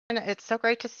It's so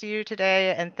great to see you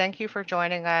today, and thank you for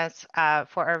joining us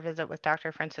for our visit with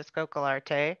Dr. Francisco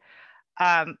Galarte.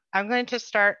 I'm going to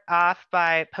start off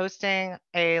by posting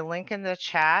a link in the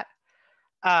chat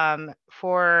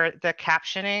for the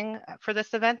captioning for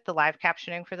this event, the live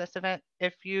captioning for this event.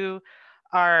 If you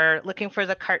are looking for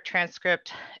the CART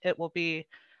transcript, it will be,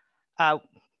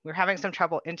 we're having some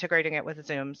trouble integrating it with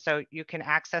Zoom, so you can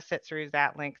access it through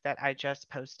that link that I just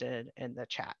posted in the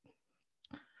chat.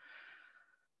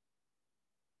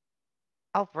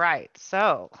 All right,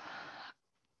 so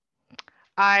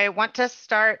I want to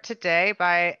start today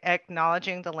by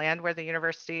acknowledging the land where the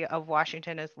University of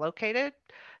Washington is located.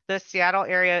 The Seattle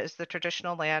area is the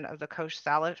traditional land of the Coast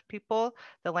Salish people,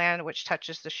 the land which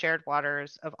touches the shared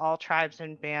waters of all tribes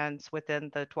and bands within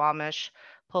the Duwamish,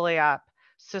 Puyallup,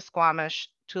 Suquamish,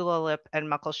 Tulalip, and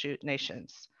Muckleshoot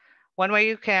nations. One way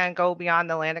you can go beyond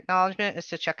the land acknowledgement is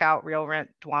to check out Real Rent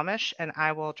Duwamish, and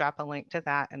I will drop a link to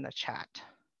that in the chat.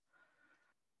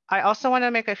 I also want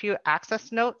to make a few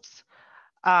access notes.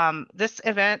 This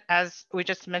event, as we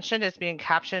just mentioned, is being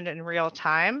captioned in real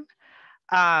time.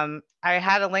 I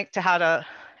had a link to how to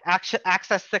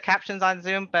access the captions on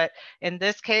Zoom, but in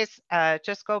this case,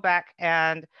 just go back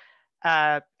and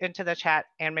into the chat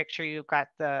and make sure you've got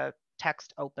the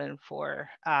text open for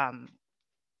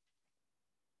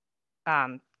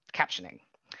captioning.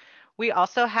 We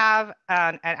also have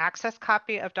an access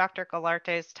copy of Dr.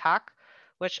 Galarte's talk,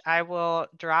 which I will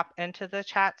drop into the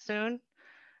chat soon.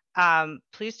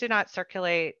 Please do not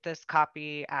circulate this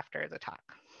copy after the talk.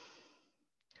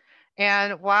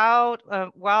 And while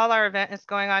our event is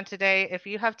going on today, if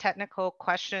you have technical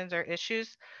questions or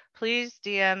issues, please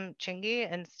DM Chingy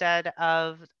instead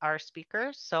of our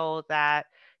speaker so that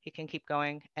he can keep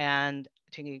going and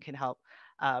Chingy can help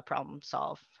problem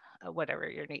solve whatever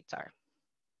your needs are.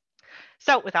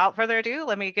 So without further ado,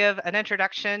 let me give an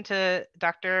introduction to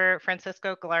Dr.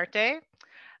 Francisco Galarte.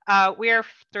 We are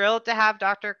thrilled to have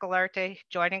Dr. Galarte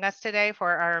joining us today for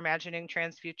our Imagining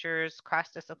Trans Futures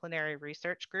Crossdisciplinary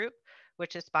Research Group,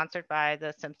 which is sponsored by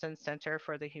the Simpson Center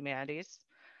for the Humanities.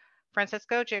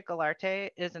 Francisco J.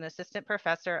 Galarte is an assistant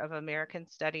professor of American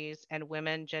Studies and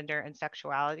Women, Gender, and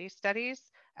Sexuality Studies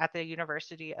at the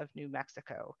University of New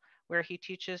Mexico, where he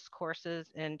teaches courses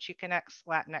in Chicanx,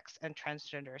 Latinx, and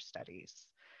transgender studies.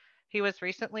 He was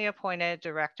recently appointed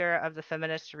director of the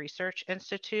Feminist Research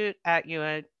Institute at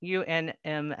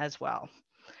UNM as well.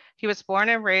 He was born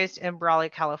and raised in Brawley,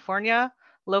 California,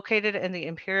 located in the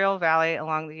Imperial Valley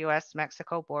along the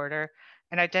US-Mexico border,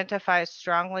 and identifies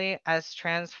strongly as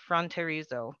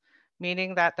transfronterizo,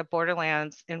 meaning that the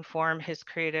borderlands inform his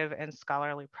creative and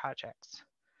scholarly projects.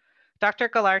 Dr.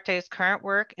 Galarte's current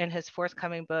work in his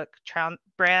forthcoming book,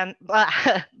 Brown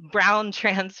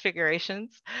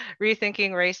Transfigurations,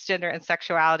 Rethinking Race, Gender, and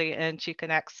Sexuality in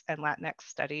Chicanx and Latinx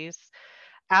Studies,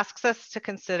 asks us to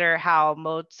consider how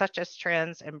modes such as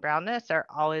trans and brownness are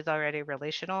always already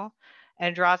relational,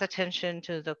 and draws attention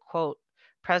to the, quote,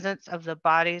 presence of the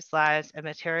bodies, lives, and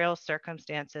material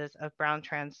circumstances of brown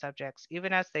trans subjects,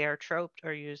 even as they are troped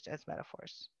or used as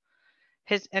metaphors.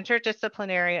 His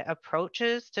interdisciplinary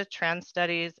approaches to trans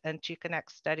studies and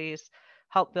Chicanx studies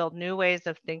help build new ways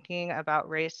of thinking about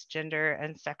race, gender,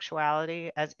 and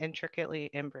sexuality as intricately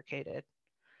imbricated.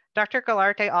 Dr.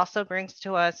 Galarte also brings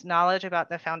to us knowledge about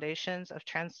the foundations of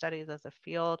trans studies as a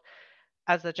field,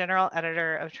 as the general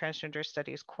editor of Transgender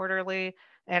Studies Quarterly,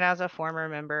 and as a former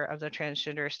member of the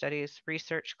Transgender Studies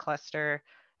Research Cluster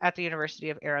at the University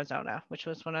of Arizona, which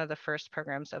was one of the first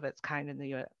programs of its kind in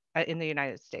the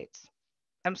United States.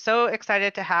 I'm so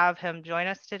excited to have him join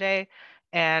us today,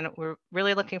 and we're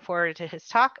really looking forward to his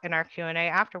talk and our Q&A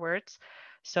afterwards.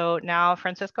 So now,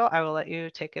 Francisco, I will let you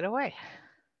take it away.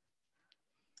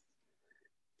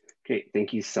 Great,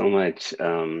 thank you so much.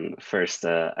 First,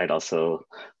 I'd also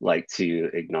like to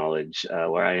acknowledge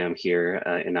where I am here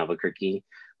in Albuquerque,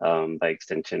 by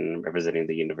extension representing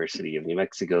the University of New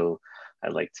Mexico.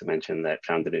 I'd like to mention that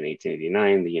founded in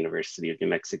 1889, the University of New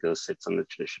Mexico sits on the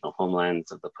traditional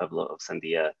homelands of the Pueblo of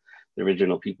Sandia. The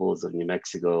original peoples of New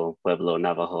Mexico, Pueblo,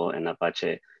 Navajo, and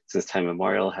Apache, since time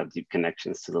immemorial, have deep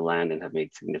connections to the land and have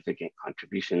made significant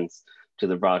contributions to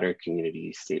the broader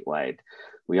community statewide.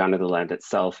 We honor the land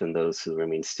itself and those who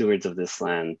remain stewards of this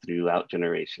land throughout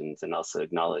generations, and also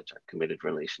acknowledge our committed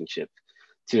relationship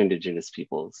to Indigenous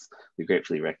peoples. We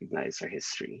gratefully recognize our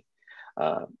history.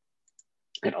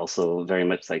 I'd also very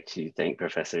much like to thank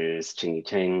Professors Chingy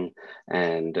Chang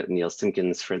and Neil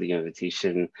Simpkins for the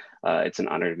invitation. It's an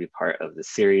honor to be part of the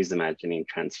series, Imagining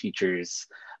Trans Futures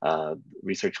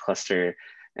Research Cluster.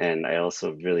 And I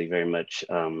also really very much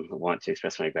want to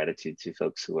express my gratitude to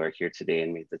folks who are here today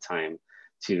and made the time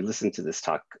to listen to this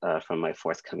talk from my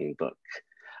forthcoming book.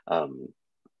 I'm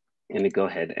going to go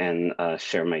ahead and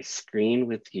share my screen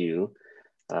with you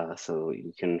so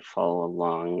you can follow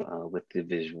along with the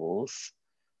visuals.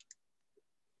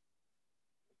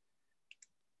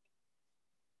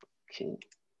 Okay.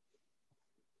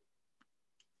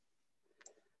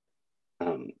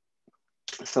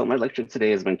 So my lecture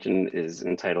today, as mentioned, is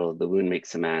entitled "The Wound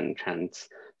Makes a Man: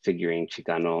 Transfiguring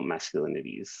Chicano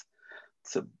Masculinities."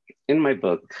 So in my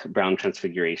book, Brown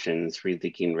Transfigurations,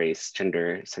 Rethinking Race,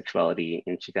 Gender, Sexuality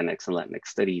in Chicanx and Latinx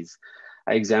Studies,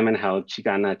 I examine how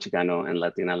Chicana, Chicano, and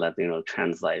Latina, Latino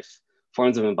trans life,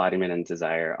 forms of embodiment and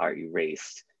desire are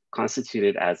erased,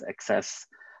 constituted as excess,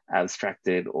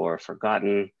 abstracted, or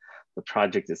forgotten. The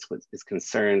project is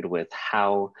concerned with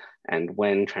how and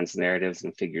when trans narratives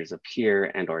and figures appear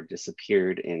and or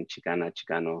disappeared in Chicana,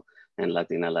 Chicano, and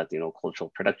Latina, Latino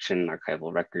cultural production,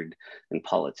 archival record, and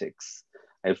politics.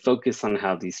 I focus on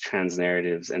how these trans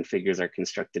narratives and figures are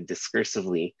constructed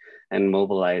discursively and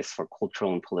mobilized for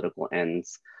cultural and political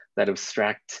ends that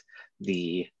abstract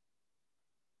the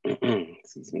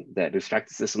that abstract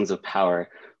the systems of power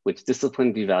which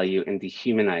discipline, devalue, and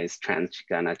dehumanize trans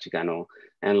Chicana, Chicano,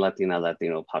 and Latina,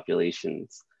 Latino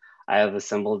populations. I have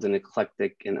assembled an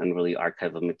eclectic and unruly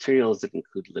archive of materials that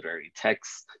include literary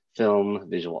texts, film,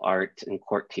 visual art, and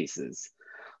court cases,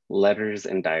 letters,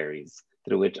 and diaries,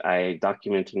 through which I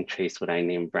document and trace what I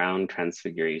name Brown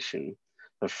Transfiguration,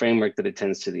 a framework that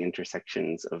attends to the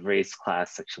intersections of race,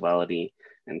 class, sexuality,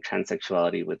 and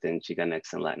transsexuality within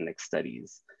Chicanx and Latinx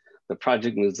studies. The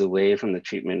project moves away from the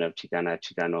treatment of Chicana,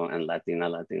 Chicano, and Latina,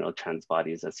 Latino trans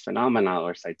bodies as phenomena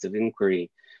or sites of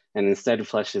inquiry, and instead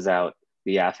fleshes out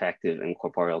the affective and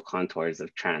corporeal contours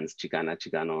of trans Chicana,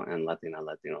 Chicano, and Latina,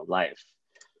 Latino life.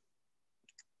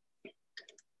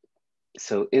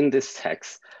 So in this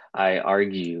text, I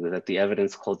argue that the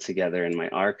evidence culled together in my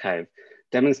archive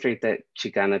demonstrate that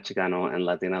Chicana, Chicano, and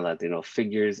Latina, Latino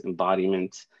figures,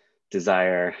 embodiment,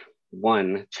 desire,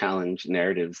 one, challenge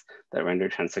narratives that render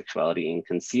transsexuality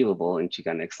inconceivable in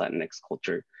Chicanx Latinx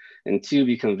culture, and two,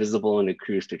 become visible and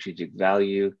accrue strategic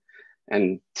value,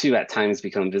 and two, at times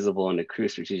become visible and accrue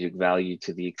strategic value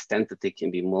to the extent that they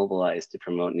can be mobilized to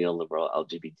promote neoliberal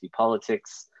LGBT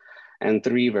politics, and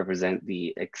three, represent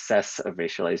the excess of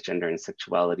racialized gender and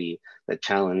sexuality that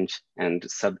challenge and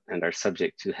are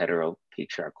subject to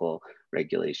heteropatriarchal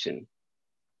regulation.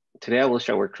 Today, I will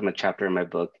share work from a chapter in my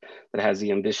book that has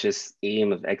the ambitious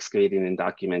aim of excavating and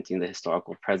documenting the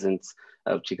historical presence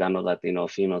of Chicano, Latino,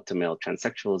 female to male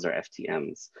transsexuals, or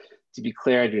FTMs. To be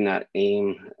clear, I do not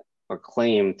aim or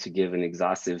claim to give an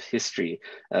exhaustive history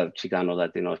of Chicano,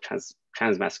 Latino,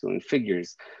 transmasculine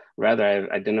figures. Rather, I've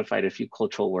identified a few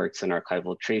cultural works and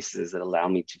archival traces that allow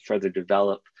me to further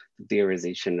develop the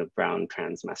theorization of Brown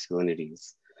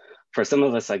transmasculinities. For some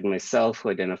of us like myself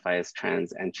who identify as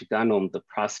trans and Chicano, the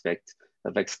prospect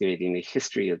of excavating a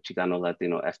history of Chicano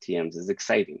Latino FTMs is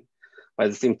exciting. By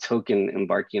the same token,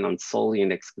 embarking on solely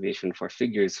an excavation for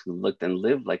figures who looked and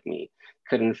lived like me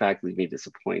could in fact leave me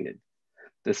disappointed.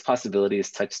 This possibility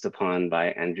is touched upon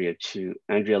by Andrea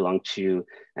Long Chu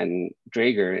and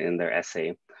Draeger in their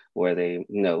essay, where they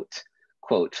note,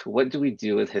 quote, "What do we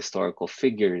do with historical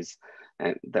figures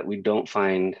and that we don't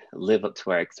find live up to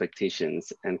our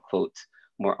expectations?" And quote,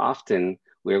 "More often,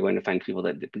 we are going to find people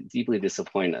that deeply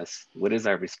disappoint us. What is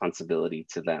our responsibility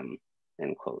to them?"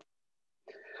 End quote.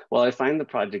 While I find the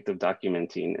project of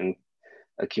documenting and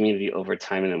a community over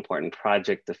time an important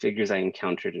project, the figures I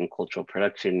encountered in cultural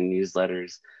production,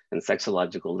 newsletters, and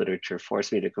sexological literature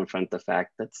forced me to confront the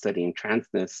fact that studying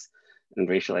transness and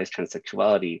racialized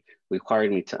transsexuality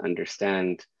required me to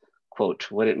understand, quote,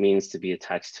 what it means to be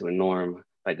attached to a norm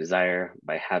by desire,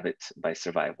 by habit, by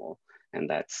survival. And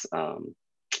that's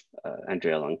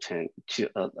Andrea Long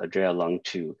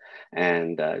Chu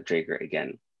and Draeger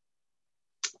again.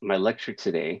 My lecture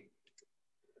today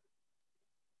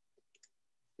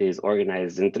is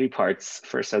organized in three parts.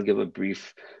 First, I'll give a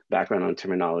brief background on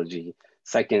terminology.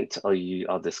 Second,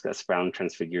 I'll discuss Brown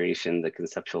Transfiguration, the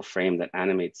conceptual frame that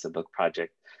animates the book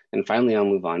project. And finally, I'll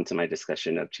move on to my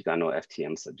discussion of Chicano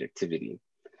FTM subjectivity.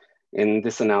 In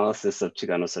this analysis of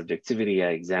Chicano subjectivity, I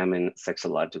examine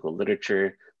sexological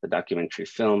literature, the documentary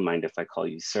film, Mind If I Call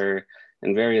You Sir,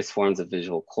 and various forms of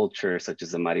visual culture, such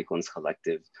as the Maricons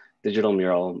Collective, digital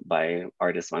mural by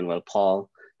artist Manuel Paul,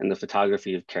 and the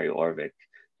photography of Carrie Orvik,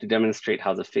 to demonstrate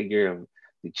how the figure of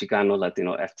the Chicano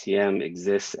Latino FTM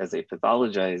exists as a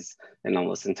pathologized and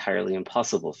almost entirely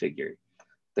impossible figure.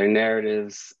 Their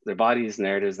narratives, their bodies,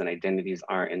 narratives, and identities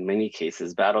are in many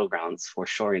cases battlegrounds for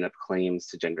shoring up claims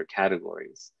to gender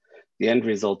categories. The end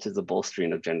result is a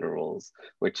bolstering of gender roles,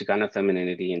 where Chicana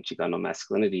femininity and Chicano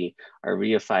masculinity are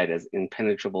reified as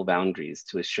impenetrable boundaries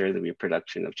to assure the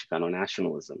reproduction of Chicano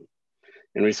nationalism.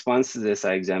 In response to this,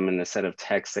 I examined a set of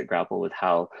texts that grapple with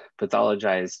how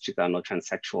pathologized Chicano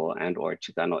transsexual and or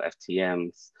Chicano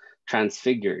FTMs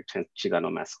transfigure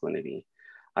Chicano masculinity.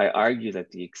 I argue that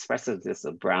the expressiveness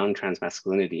of brown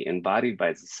transmasculinity embodied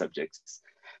by the subjects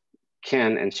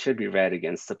can and should be read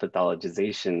against the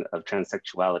pathologization of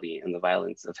transsexuality and the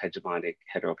violence of hegemonic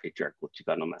heteropatriarchal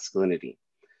Chicano masculinity.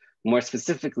 More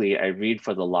specifically, I read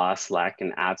for the loss, lack,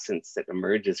 and absence that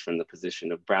emerges from the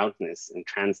position of brownness and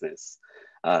transness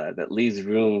that leaves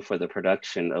room for the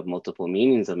production of multiple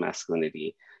meanings of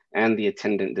masculinity and the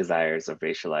attendant desires of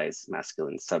racialized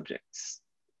masculine subjects.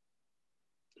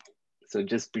 So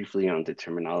just briefly on the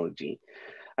terminology.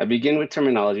 I begin with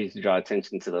terminology to draw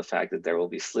attention to the fact that there will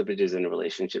be slippages in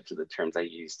relationship to the terms I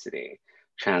use today.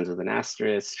 Trans with an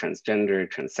asterisk, transgender,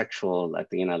 transsexual,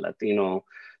 Latina, Latino,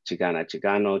 Chicana,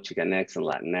 Chicano, Chicanx, and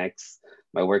Latinx.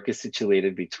 My work is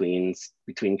situated between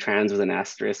trans with an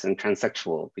asterisk and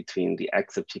transsexual, between the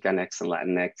X of Chicanx and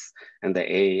Latinx, and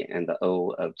the A and the O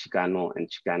of Chicano and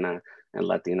Chicana, and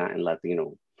Latina and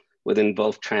Latino. Within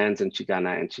both trans and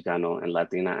Chicano and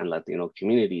Latina and Latino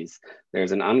communities,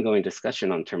 there's an ongoing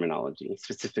discussion on terminology,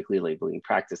 specifically labeling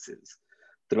practices.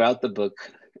 Throughout the book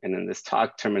and in this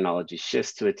talk, terminology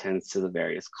shifts to attend to the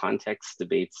various contexts,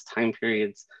 debates, time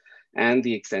periods, and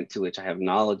the extent to which I have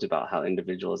knowledge about how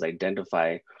individuals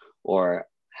identify or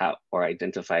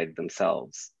identified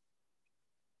themselves.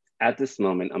 At this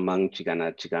moment, among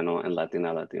Chicana, Chicano, and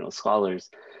Latina, Latino scholars,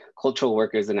 cultural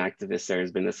workers, and activists, there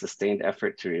has been a sustained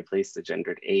effort to replace the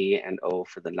gendered A and O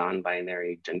for the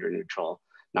non-binary, gender-neutral,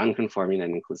 non-conforming,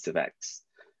 and inclusive X.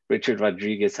 Richard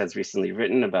Rodriguez has recently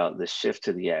written about the shift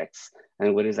to the X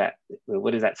and what is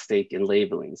at stake in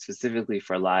labeling, specifically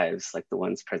for lives like the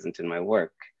ones present in my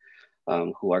work,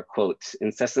 who are, quote,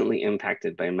 incessantly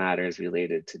impacted by matters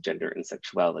related to gender and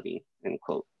sexuality, end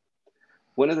quote.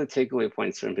 One of the takeaway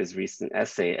points from his recent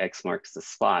essay, X Marks the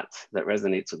Spot, that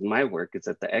resonates with my work is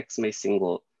that the X may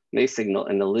signal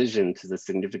an allusion to the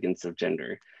significance of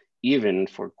gender, even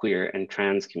for queer and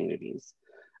trans communities.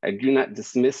 I do not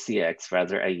dismiss the X,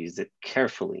 rather I use it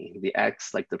carefully. The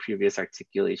X, like the previous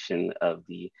articulation of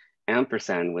the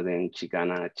ampersand within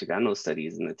Chicano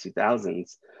studies in the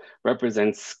 2000s,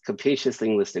 represents capacious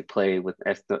linguistic play with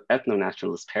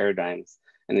ethno-nationalist paradigms,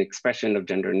 an expression of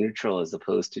gender neutral as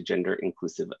opposed to gender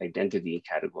inclusive identity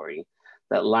category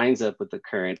that lines up with the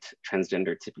current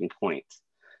transgender tipping point.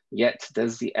 Yet,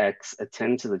 does the X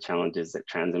attend to the challenges that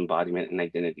trans embodiment and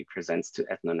identity presents to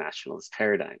ethno-nationalist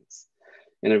paradigms?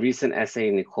 In a recent essay,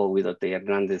 Nicole Huidote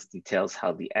Hernandez details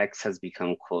how the X has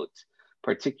become, quote,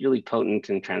 particularly potent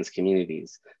in trans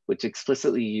communities, which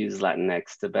explicitly use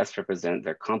Latinx to best represent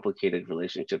their complicated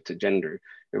relationship to gender,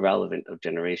 irrelevant of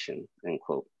generation, end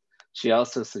quote. She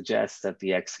also suggests that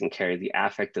the X can carry the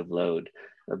affective load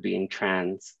of being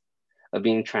trans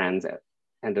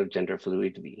and of gender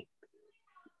fluidity.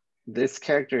 This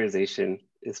characterization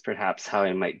is perhaps how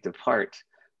I might depart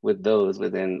with those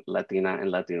within Latina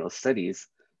and Latino studies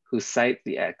who cite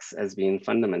the X as being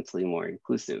fundamentally more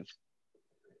inclusive.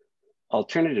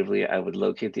 Alternatively, I would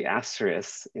locate the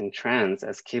asterisk in trans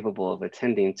as capable of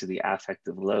attending to the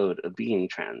affective load of being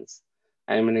trans.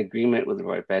 I am in agreement with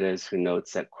Roy Perez, who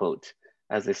notes that, quote,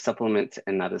 as a supplement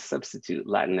and not a substitute,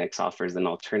 Latinx offers an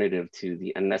alternative to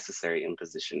the unnecessary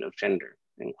imposition of gender,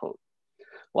 end quote.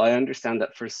 While I understand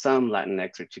that for some,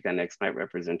 Latinx or Chicanx might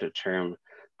represent a term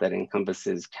that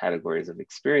encompasses categories of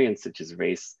experience, such as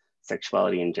race,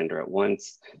 sexuality, and gender at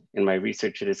once, in my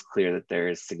research, it is clear that there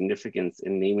is significance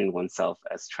in naming oneself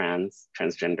as trans,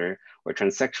 transgender, or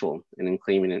transsexual, and in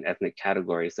claiming an ethnic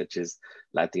category such as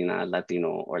Latina, Latino,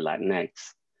 or Latinx.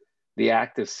 The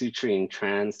act of suturing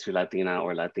trans to Latina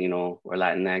or Latino or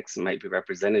Latinx might be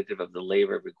representative of the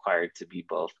labor required to be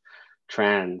both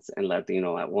trans and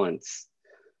Latino at once.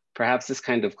 Perhaps this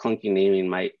kind of clunky naming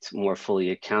might more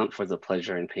fully account for the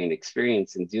pleasure and pain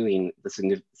experience in doing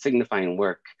the signifying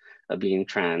work of being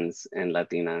trans and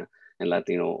Latina and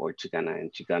Latino or Chicana and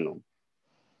Chicano.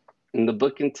 In the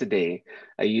book and today,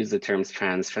 I use the terms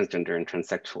trans, transgender, and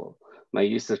transsexual. My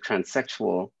use of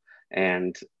transsexual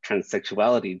and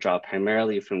transsexuality draw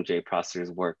primarily from Jay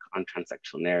Prosser's work on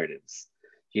transsexual narratives.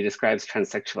 He describes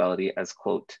transsexuality as,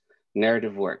 quote,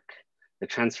 narrative work, the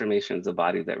transformation of the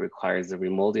body that requires the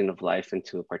remolding of life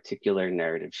into a particular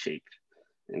narrative shape,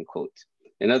 end quote.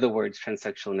 In other words,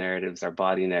 transsexual narratives are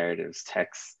body narratives,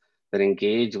 texts that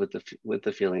engage with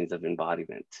the feelings of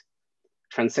embodiment.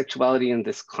 Transsexuality in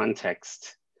this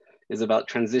context is about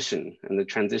transition, and the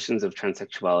transitions of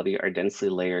transsexuality are densely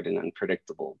layered and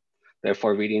unpredictable.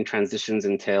 Therefore, reading transitions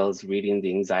entails reading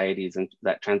the anxieties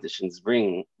that transitions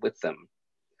bring with them.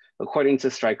 According to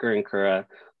Stryker and Cura,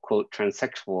 quote,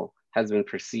 transsexual has been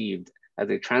perceived as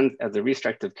a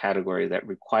restrictive category that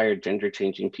required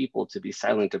gender-changing people to be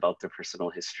silent about their personal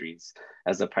histories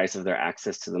as the price of their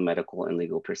access to the medical and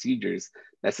legal procedures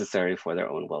necessary for their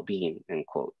own well-being, end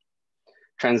quote.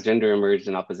 Transgender emerged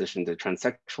in opposition to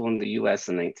transsexual in the US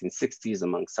in the 1960s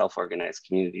among self-organized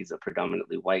communities of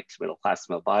predominantly white, middle-class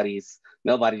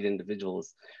male-bodied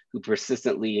individuals who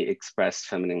persistently expressed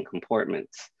feminine comportment,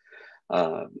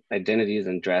 identities,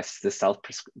 and dress. The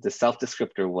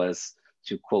self-descriptor was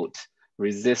to, quote,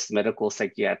 resist medical,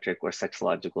 psychiatric, or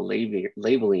sexological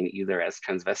labeling either as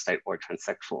transvestite or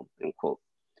transsexual, end quote.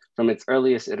 From its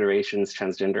earliest iterations,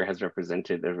 transgender has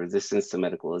represented a resistance to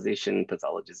medicalization,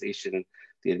 pathologization,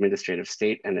 the administrative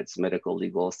state, and its medical,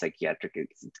 legal, psychiatric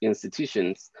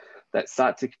institutions that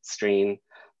sought to constrain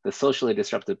the socially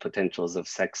disruptive potentials of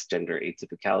sex, gender,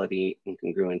 atypicality,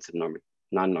 incongruence, and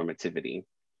non-normativity.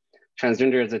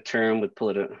 Transgender as a term with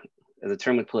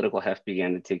political heft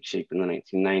began to take shape in the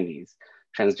 1990s.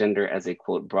 Transgender as a,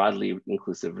 quote, broadly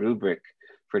inclusive rubric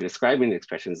for describing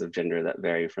expressions of gender that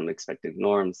vary from expected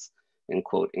norms, and,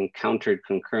 quote, encountered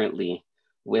concurrently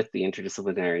with the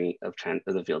interdisciplinary of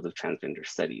the field of transgender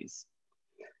studies.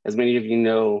 As many of you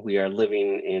know, we are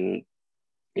living in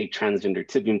a transgender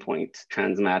tipping point.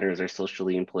 Trans matters are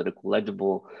socially and politically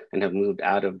legible and have moved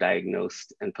out of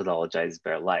diagnosed and pathologized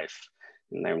bare life.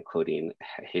 And I'm quoting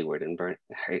Hayward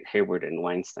and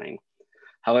Weinstein.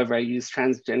 However, I use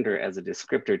transgender as a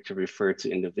descriptor to refer to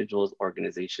individuals,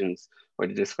 organizations, or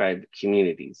to describe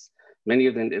communities. Many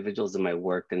of the individuals in my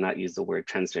work did not use the word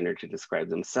transgender to describe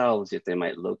themselves, yet they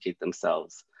might locate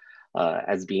themselves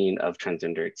as being of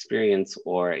transgender experience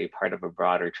or a part of a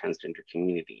broader transgender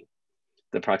community.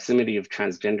 The proximity of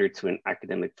transgender to an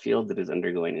academic field that is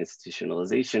undergoing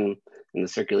institutionalization and the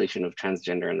circulation of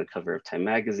transgender on the cover of Time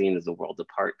magazine is a world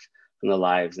apart from the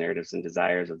lives, narratives, and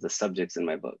desires of the subjects in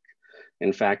my book.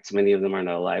 In fact, many of them are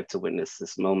not alive to witness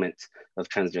this moment of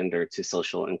transgender to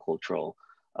social and cultural,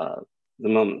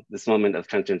 this moment of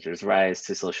transgender's rise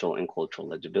to social and cultural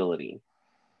legibility.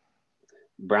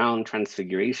 Brown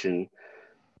transfiguration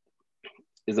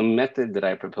is a method that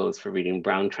I propose for reading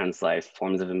brown trans life,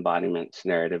 forms of embodiment,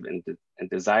 narrative, and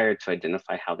desire to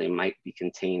identify how they might be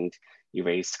contained,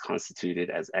 erased,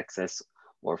 constituted as excess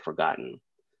or forgotten.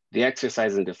 The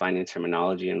exercise in defining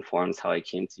terminology informs how I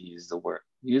came to use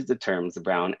the terms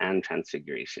brown and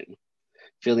transfiguration.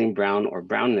 Feeling brown or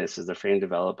brownness is a frame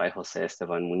developed by Jose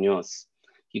Esteban Munoz.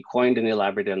 He coined and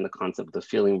elaborated on the concept of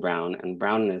feeling brown and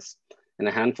brownness in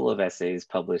a handful of essays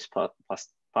published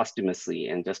posthumously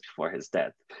and just before his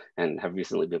death, and have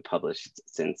recently been published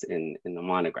since in a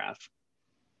monograph.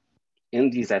 In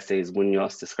these essays,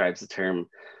 Munoz describes the term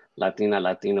Latina,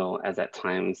 Latino as at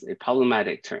times a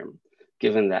problematic term,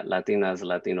 given that Latinas and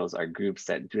Latinos are groups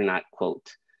that do not,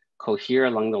 quote, cohere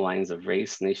along the lines of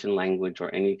race, nation, language,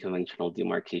 or any conventional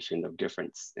demarcation of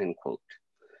difference, end quote.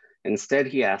 Instead,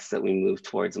 he asks that we move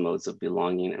towards modes of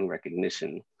belonging and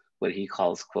recognition, what he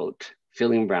calls, quote,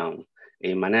 feeling brown,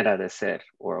 a manera de ser,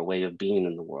 or a way of being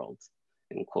in the world,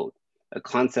 end quote. A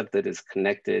concept that is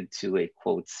connected to a,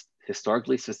 quote,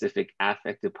 historically specific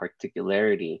affective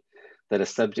particularity that a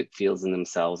subject feels in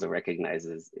themselves or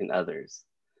recognizes in others.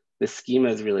 This schema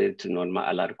is related to Norma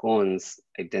Alarcon's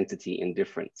identity in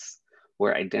difference,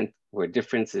 where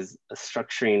difference is a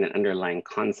structuring and underlying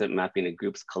concept mapping a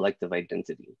group's collective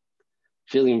identity.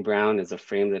 Feeling brown is a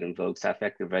frame that invokes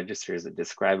affective registers that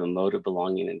describe a mode of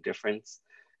belonging and difference,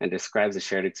 and describes a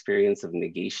shared experience of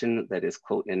negation that is,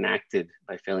 quote, enacted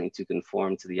by failing to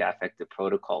conform to the affective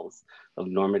protocols of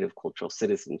normative cultural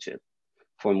citizenship.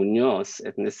 For Munoz,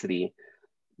 ethnicity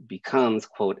becomes,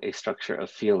 quote, a structure of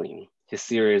feeling. His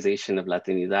theorization of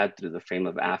Latinidad through the frame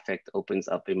of affect opens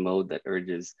up a mode that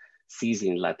urges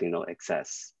seizing Latino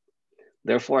excess.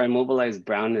 Therefore, I mobilize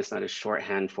brownness not as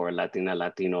shorthand for Latina,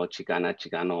 Latino, Chicana,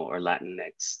 Chicano, or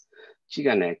Latinx,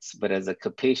 Chicanx, but as a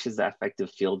capacious affective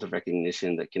field of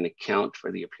recognition that can account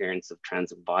for the appearance of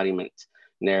trans embodiment,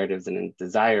 narratives, and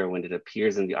desire when it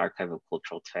appears in the archive of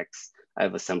cultural texts I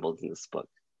have assembled in this book.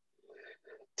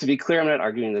 To be clear, I'm not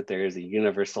arguing that there is a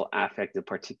universal affective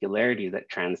particularity that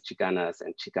trans Chicanas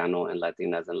and Chicano and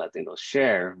Latinas and Latinos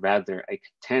share. Rather, I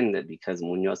contend that because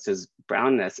Munoz's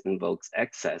brownness invokes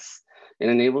excess, it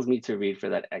enables me to read for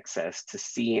that excess to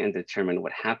see and determine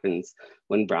what happens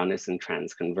when brownness and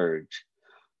trans converge.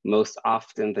 Most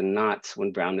often than not,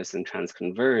 when brownness and trans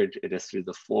converge, it is through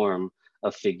the form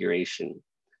of figuration.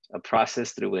 a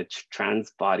process through which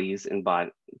trans bodies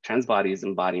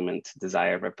embodiment,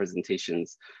 desire,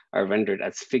 representations are rendered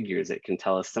as figures that can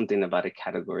tell us something about a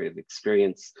category of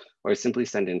experience or simply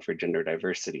stand in for gender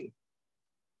diversity.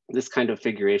 This kind of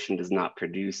figuration does not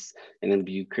produce and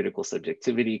imbue critical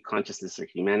subjectivity, consciousness, or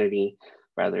humanity.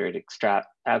 Rather, it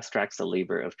abstracts the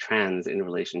labor of trans in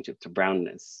relationship to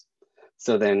brownness.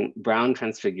 So then, brown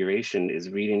transfiguration is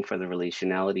reading for the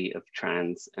relationality of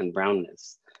trans and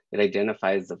brownness. It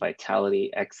identifies the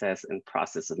vitality, excess, and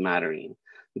process of mattering,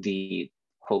 the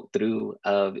quote, through,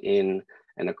 of, in,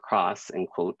 and across, end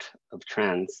quote, of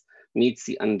trans meets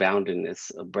the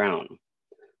unboundedness of brown.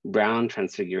 Brown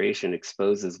transfiguration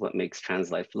exposes what makes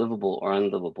trans life livable or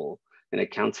unlivable and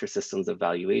accounts for systems of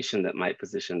valuation that might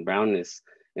position brownness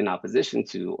in opposition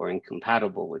to or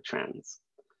incompatible with trans.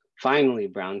 Finally,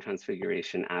 brown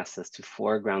transfiguration asks us to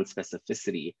foreground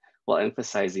specificity while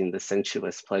emphasizing the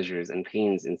sensuous pleasures and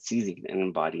pains in seizing and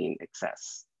embodying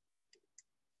excess.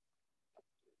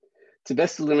 To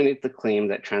best illuminate the claim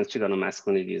that trans Chicano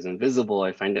masculinity is invisible,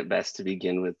 I find it best to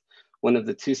begin with one of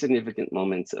the two significant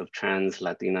moments of trans,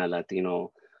 Latina,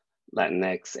 Latino,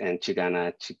 Latinx, and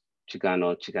Chicana,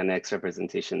 Chicano, Chicanx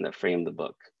representation that framed the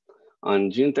book.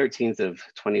 On June 13th of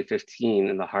 2015,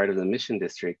 in the heart of the Mission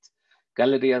District,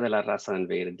 Galeria de la Raza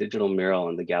unveiled a digital mural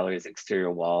on the gallery's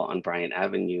exterior wall on Bryant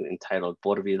Avenue entitled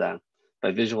Por Vida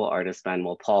by visual artist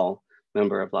Manuel Paul,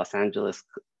 member of the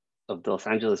Los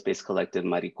Angeles-based collective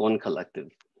Maricon Collective.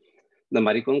 The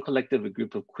Maricon Collective, a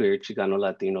group of queer Chicano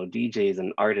Latino DJs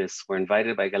and artists, were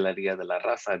invited by Galeria de la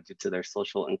Raza due to their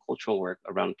social and cultural work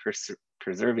around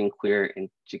preserving queer and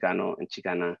Chicano and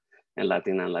Chicana and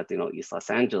Latina and Latino East Los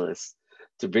Angeles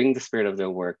to bring the spirit of their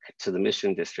work to the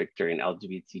Mission District during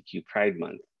LGBTQ Pride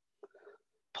Month.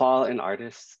 Paul, an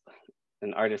artist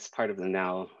part of the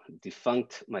now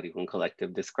defunct Maricon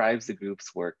Collective, describes the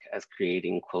group's work as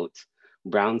creating, quote,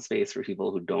 brown space for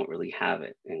people who don't really have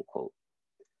it, end quote.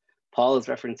 Paul is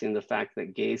referencing the fact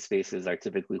that gay spaces are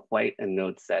typically white and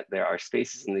notes that there are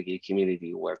spaces in the gay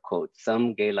community where, quote,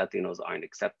 some gay Latinos aren't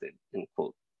accepted, end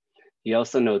quote. He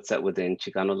also notes that within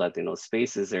Chicano Latino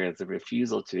spaces, there is a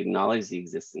refusal to acknowledge the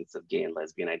existence of gay and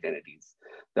lesbian identities.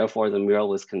 Therefore, the mural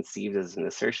was conceived as an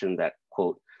assertion that,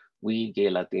 quote, we gay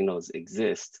Latinos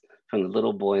exist, from the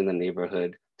little boy in the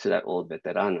neighborhood to that old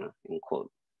veterana, end quote.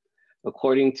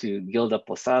 According to Gilda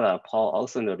Posada, Paul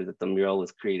also noted that the mural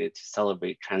was created to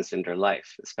celebrate transgender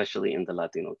life, especially in the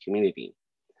Latino community.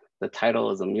 The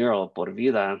title of the mural, Por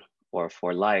Vida, or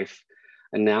For Life,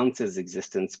 announces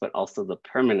existence, but also the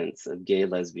permanence of gay,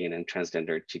 lesbian, and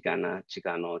transgender Chicana,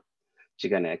 Chicano,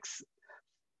 Chicanx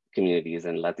communities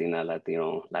and Latina,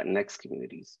 Latino, Latinx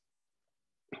communities.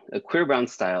 A queer brown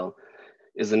style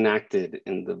is enacted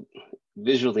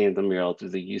visually in the mural through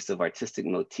the use of artistic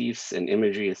motifs and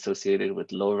imagery associated with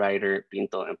lowrider,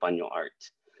 pinto, and paño art.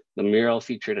 The mural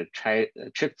featured a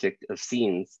triptych of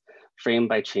scenes framed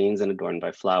by chains and adorned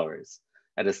by flowers.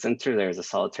 At the center, there is a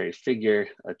solitary figure,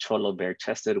 a cholo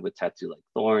bare-chested with tattoo-like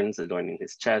thorns adorning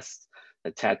his chest,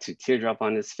 a tattooed teardrop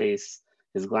on his face,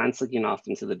 his glance looking off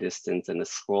into the distance, and a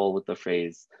scroll with the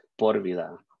phrase, Por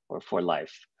Vida, or For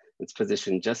Life. It's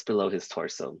positioned just below his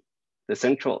torso. The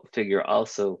central figure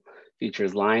also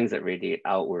features lines that radiate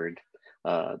outward,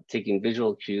 taking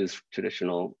visual cues from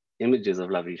traditional images of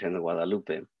La Virgen de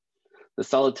Guadalupe. The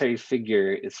solitary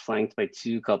figure is flanked by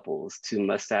two couples, two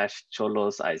mustached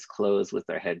cholos, eyes closed with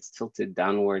their heads tilted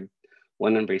downward,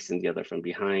 one embracing the other from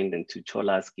behind, and two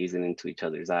cholas gazing into each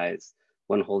other's eyes,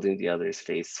 one holding the other's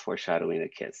face, foreshadowing a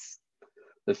kiss.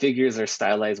 The figures are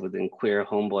stylized within queer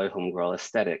homeboy, homegirl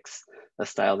aesthetics, a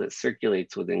style that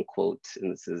circulates within, quote,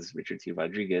 and this is Richard T.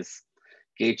 Rodriguez,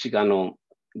 Chicano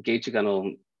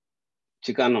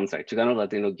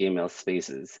Latino gay male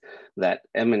spaces that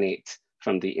emanate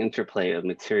from the interplay of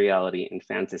materiality and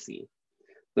fantasy.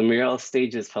 The mural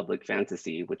stages public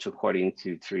fantasy, which according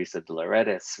to Teresa de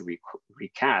Loretis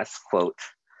recasts, quote,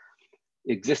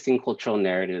 existing cultural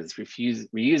narratives,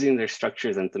 reusing their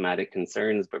structures and thematic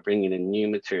concerns, but bringing in new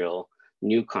material,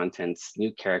 new contents,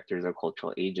 new characters or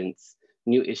cultural agents,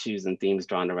 new issues and themes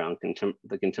drawn around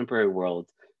the contemporary world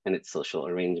and its social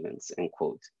arrangements, end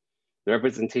quote. The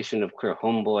representation of queer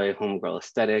homeboy, homegirl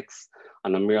aesthetics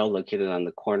on a mural located on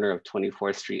the corner of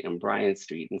 24th Street and Bryant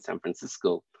Street in San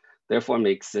Francisco, therefore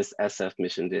makes this SF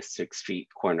Mission District Street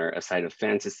corner a site of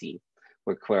fantasy,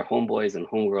 where queer homeboys and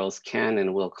homegirls can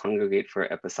and will congregate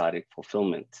for episodic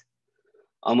fulfillment.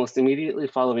 Almost immediately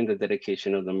following the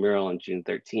dedication of the mural on June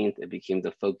 13th, it became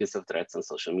the focus of threats on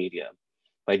social media.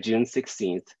 By June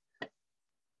 16th,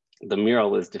 the mural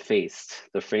was defaced.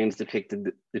 The frames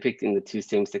depicting the two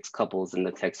same-sex couples in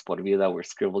the text Por Vida were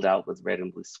scribbled out with red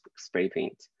and blue spray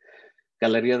paint.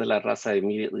 Galeria de la Raza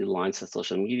immediately launched a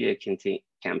social media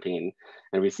campaign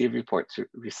and received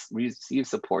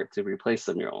support to replace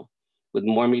the mural. With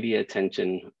more media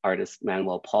attention, artist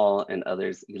Manuel Paul and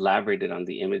others elaborated on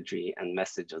the imagery and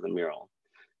message of the mural.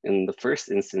 In the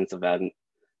first instance of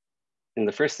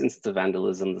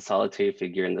vandalism, the solitary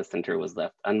figure in the center was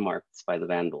left unmarked by the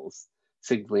vandals,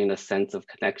 signaling a sense of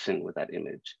connection with that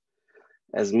image.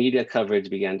 As media coverage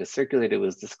began to circulate, it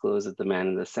was disclosed that the man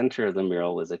in the center of the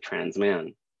mural was a trans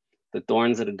man. The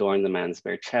thorns that adorn the man's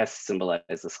bare chest are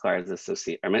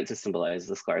meant to symbolize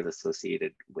the scars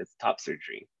associated with top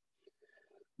surgery.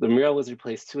 The mural was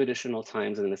replaced 2 additional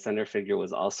times, and the center figure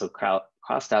was also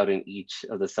crossed out in each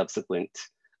of the subsequent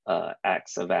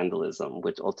acts of vandalism,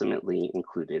 which ultimately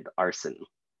included arson.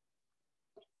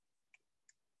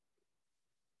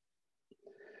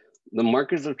 The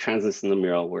markers of transness in the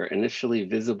mural were initially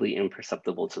visibly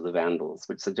imperceptible to the vandals,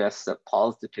 which suggests that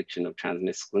Paul's depiction of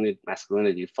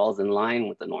transmasculinity falls in line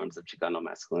with the norms of Chicano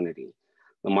masculinity.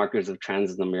 The markers of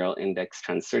trans in the mural index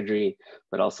trans surgery,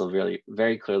 but also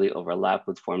very clearly overlap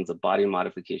with forms of body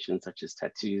modification such as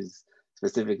tattoos,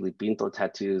 specifically pinto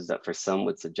tattoos that for some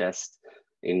would suggest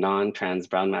a non-trans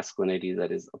brown masculinity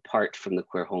that is apart from the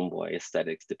queer homeboy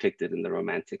aesthetics depicted in the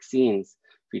romantic scenes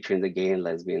featuring the gay and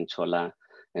lesbian chola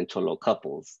and cholo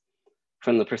couples.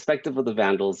 From the perspective of the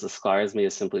vandals, the scars may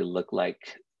have simply looked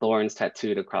like thorns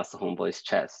tattooed across the homeboy's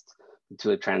chest.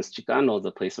 To a trans Chicano,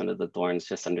 the placement of the thorns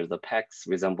just under the pecs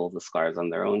resemble the scars on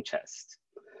their own chest.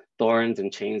 Thorns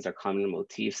and chains are common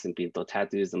motifs in pinto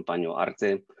tattoos and paño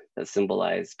arte that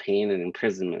symbolize pain and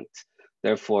imprisonment.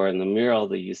 Therefore, in the mural,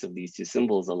 the use of these 2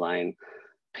 symbols align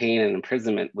pain and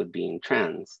imprisonment with being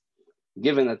trans.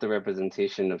 Given that the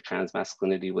representation of trans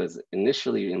masculinity was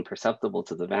initially imperceptible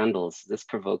to the vandals, this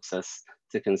provokes us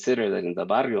to consider that in the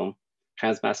barrio,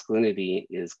 trans masculinity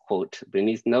is, quote,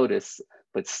 beneath notice,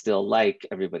 but still like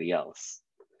everybody else.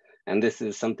 And this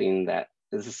is something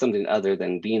other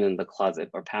than being in the closet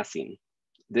or passing.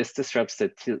 This disrupts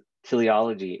the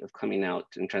teleology of coming out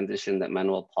and transition that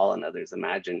Manuel Paul and others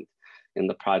imagined in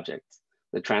the project.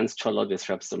 The trans cholo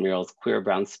disrupts the mural's queer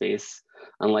brown space.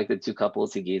 Unlike the 2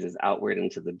 couples, he gazes outward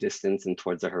into the distance and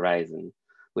towards the horizon,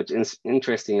 which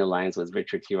interestingly aligns with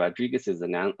Richard T. Rodriguez's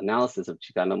analysis of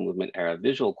Chicano movement era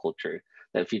visual culture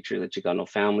that featured the Chicano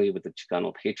family with the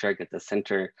Chicano patriarch at the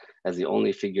center as the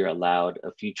only figure allowed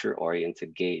a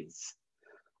future-oriented gaze.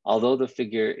 Although the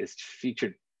figure is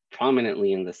featured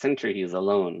prominently in the center, he is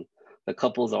alone. The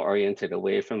couples are oriented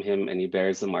away from him and he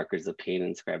bears the markers of pain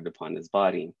inscribed upon his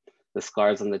body, the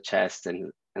scars on the chest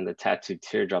and the tattooed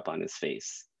teardrop on his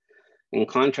face. In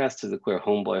contrast to the queer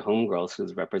homeboy homegirls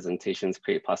whose representations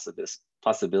create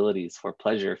possibilities for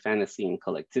pleasure, fantasy, and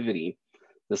collectivity,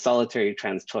 the solitary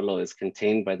trans cholo is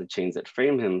contained by the chains that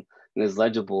frame him and is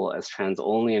legible as trans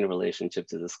only in relationship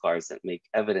to the scars that make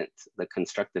evident the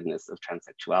constructedness of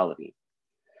transsexuality.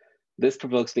 This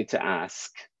provokes me to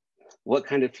ask, what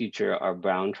kind of future are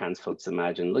brown trans folks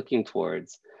imagine looking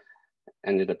towards?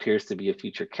 And it appears to be a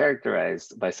future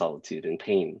characterized by solitude and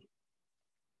pain.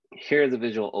 Here, the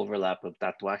visual overlap of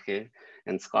tatuaje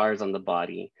and scars on the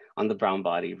brown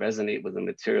body resonate with a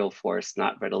material force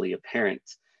not readily apparent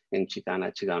in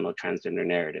Chicana Chicano transgender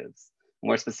narratives.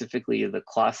 More specifically, the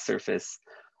cloth surface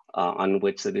on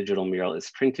which the digital mural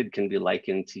is printed can be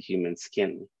likened to human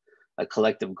skin, a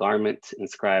collective garment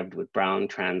inscribed with brown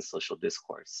trans social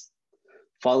discourse.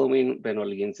 Following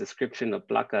Benolin's description of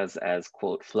placas as,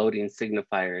 quote, floating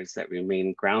signifiers that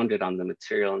remain grounded on the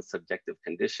material and subjective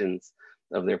conditions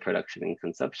of their production and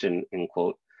consumption, end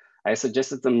quote, I suggest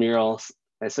that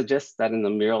in the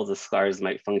mural, the scars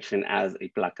might function as a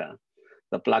placa.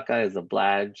 The placa is a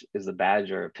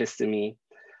badge or episteme.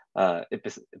 The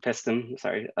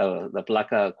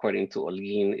placa, according to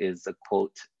Olguin, is a,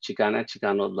 quote, Chicana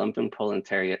Chicano lumpen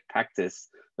proletariat practice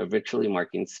of ritually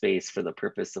marking space for the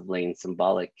purpose of laying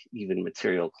symbolic, even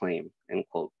material claim, end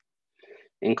quote.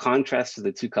 In contrast to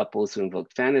the 2 couples who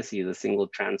invoke fantasy, the single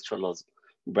trans cholo's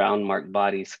brown marked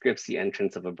body scripts the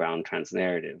entrance of a brown trans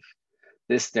narrative.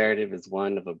 This narrative is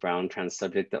one of a brown trans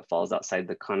subject that falls outside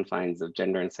the confines of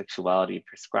gender and sexuality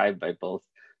prescribed by both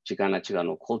Chicana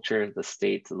Chicano culture, the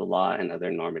state, the law, and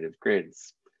other normative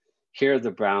grids. Here,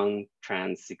 the brown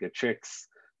trans cicatrix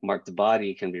marked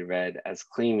body can be read as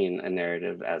claiming a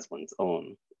narrative as one's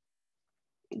own.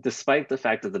 Despite the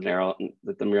fact that the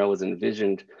mural was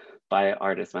envisioned by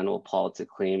artist Manuel Paul to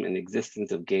claim an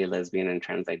existence of gay, lesbian, and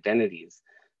trans identities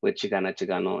with Chicana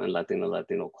Chicano and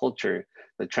Latino culture,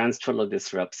 the trans cholo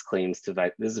disrupts claims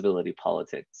to visibility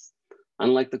politics.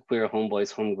 Unlike the queer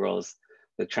homeboys, homegirls,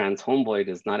 The trans homeboy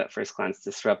does not at first glance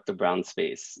disrupt the brown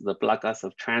space. The placas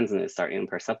of transness are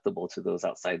imperceptible to those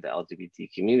outside the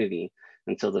LGBT community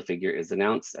until the figure is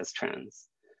announced as trans.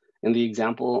 In the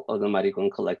example of the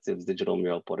Maricon Collective's digital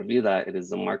mural Por Vida, it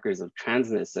is the markers of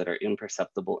transness that are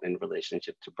imperceptible in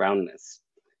relationship to brownness.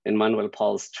 In Manuel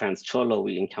Paul's Trans Cholo,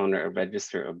 we encounter a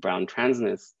register of brown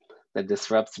transness that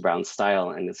disrupts brown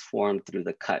style and is formed through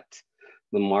the cut,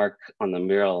 the mark on the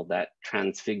mural that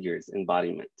transfigures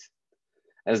embodiment.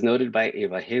 As noted by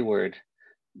Ava Hayward,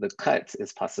 the cut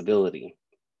is possibility.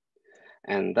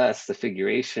 And thus the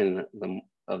figuration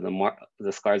of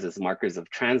the scars as markers of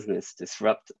transness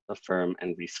disrupt, affirm,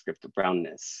 and rescript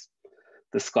brownness.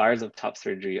 The scars of top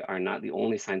surgery are not the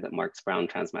only sign that marks brown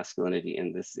transmasculinity.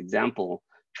 In this example,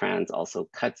 trans also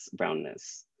cuts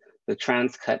brownness. The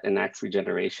trans cut enacts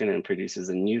regeneration and produces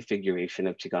a new figuration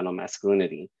of Chicano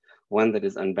masculinity, one that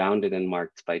is unbounded and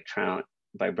marked by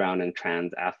brown and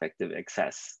trans affective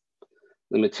excess.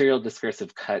 The material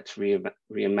discursive cut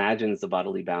reimagines the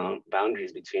bodily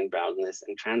boundaries between brownness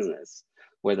and transness,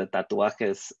 where the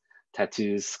tatuajes,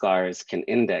 tattoos, scars can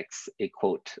index a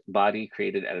quote, body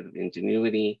created out of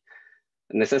ingenuity,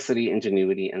 necessity,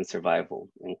 ingenuity, and survival,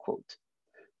 end quote.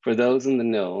 For those in the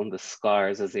know, the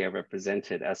scars as they are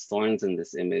represented as thorns in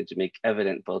this image make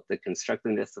evident both the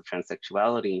constructedness of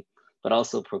transsexuality, but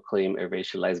also proclaim a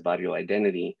racialized barrio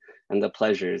identity and the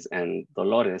pleasures and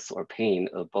dolores or pain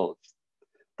of both.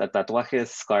 The tatuajes,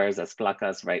 scars as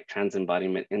placas write trans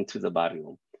embodiment into the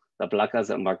barrio. The placas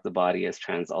that mark the body as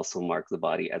trans also mark the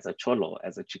body as a cholo,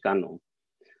 as a Chicano.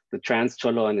 The trans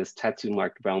cholo and his tattoo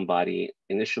marked brown body,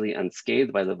 initially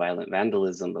unscathed by the violent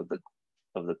vandalism of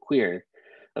the queer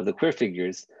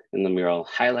figures in the mural,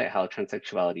 highlight how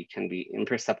transsexuality can be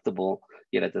imperceptible,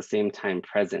 yet at the same time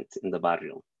present in the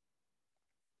barrio.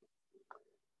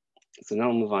 So now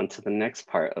I'll move on to the next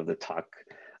part of the talk,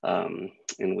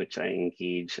 in which I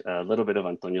engage a little bit of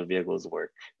Antonio Viego's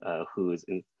work,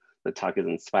 the talk is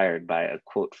inspired by a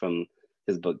quote from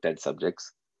his book, Dead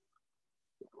Subjects.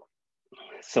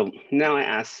 So now I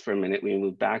ask for a minute, we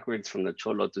move backwards from the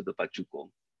Cholo to the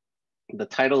Pachuco. The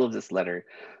title of this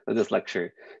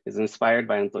lecture is inspired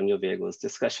by Antonio Viego's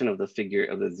discussion of the figure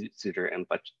of the Zoot Suiter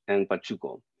and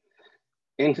Pachuco.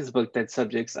 In his book, Dead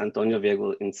Subjects, Antonio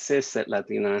Viego insists that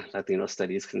Latino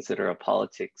studies consider a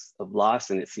politics of loss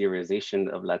in its theorization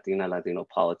of Latino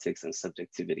politics and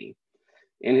subjectivity.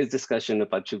 In his discussion of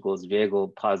Pachucos,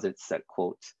 Viego posits that,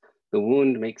 quote, the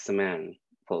wound makes a man,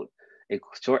 quote, a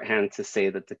shorthand to say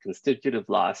that the constitutive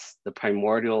loss, the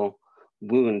primordial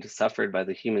wound suffered by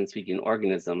the human-speaking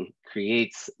organism,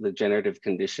 creates the generative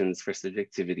conditions for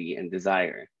subjectivity and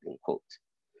desire, end quote.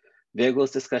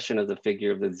 Viego's discussion of the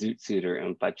figure of the Zoot Suiter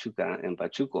and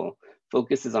Pachuco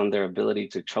focuses on their ability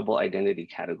to trouble identity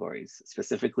categories,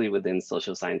 specifically within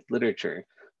social science literature,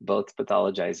 both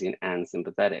pathologizing and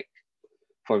sympathetic.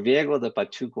 For Viego, the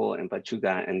Pachuco and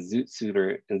Pachuca and Zoot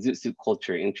Suiter and Zoot Suit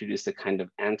culture introduced a kind of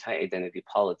anti-identity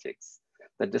politics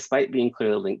that, despite being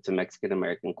clearly linked to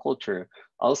Mexican-American culture,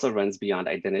 also runs beyond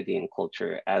identity and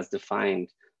culture as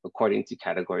defined according to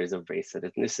categories of race and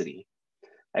ethnicity.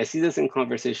 I see this in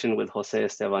conversation with Jose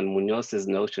Esteban Muñoz's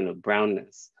notion of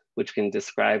brownness, which can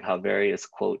describe how various,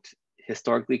 quote,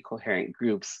 historically coherent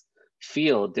groups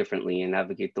feel differently and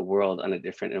navigate the world on a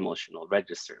different emotional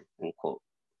register, end quote.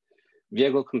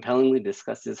 Viego compellingly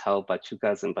discusses how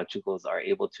Pachucas and Pachucos are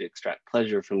able to extract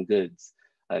pleasure from goods,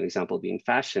 an example being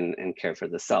fashion, and care for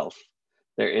the self.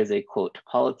 There is a, quote,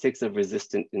 politics of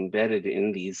resistance embedded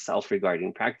in these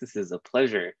self-regarding practices of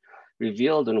pleasure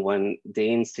revealed when one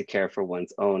deigns to care for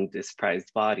one's own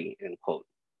disprized body, end quote.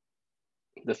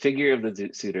 The figure of the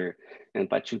Zoot Suiter and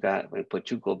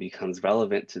Pachuco becomes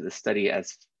relevant to the study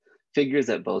as figures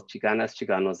that both Chicanas,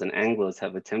 Chicanos, and Anglos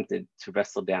have attempted to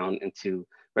wrestle down into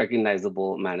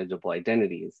recognizable, manageable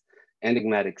identities,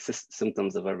 enigmatic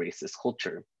symptoms of a racist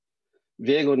culture.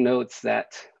 Viego notes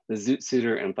that the Zoot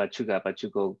Suiter and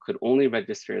Pachuco could only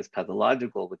register as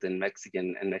pathological within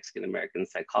Mexican and Mexican-American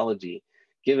psychology,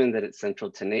 given that its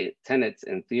central tenets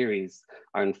and theories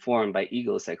are informed by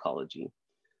ego psychology.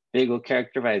 Viego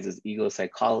characterizes ego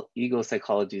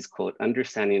psychology's, quote,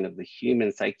 understanding of the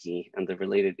human psyche and the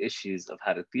related issues of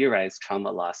how to theorize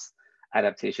trauma loss,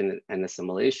 adaptation, and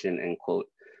assimilation, end quote,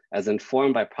 as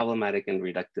informed by problematic and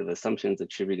reductive assumptions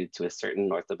attributed to a certain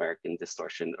North American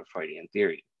distortion of Freudian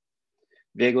theory.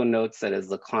 Viego notes that as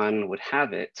Lacan would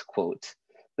have it, quote,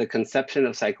 the conception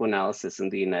of psychoanalysis in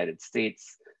the United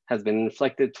States has been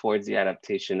inflected towards the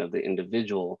adaptation of the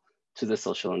individual to the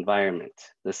social environment,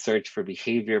 the search for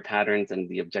behavior patterns and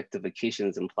the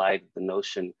objectifications implied with the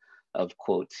notion of,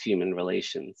 quote, human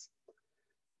relations,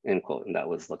 end quote, and that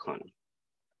was Lacan.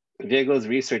 Viego's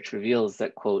research reveals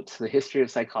that, quote, the history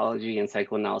of psychology and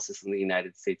psychoanalysis in the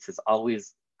United States has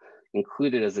always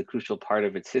included as a crucial part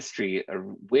of its history a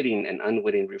witting and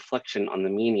unwitting reflection on the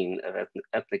meaning of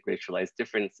ethnic racialized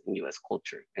difference in US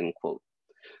culture, end quote.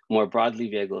 More broadly,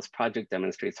 Viego's project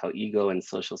demonstrates how ego and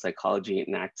social psychology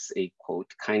enacts a, quote,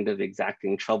 kind of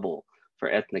exacting trouble for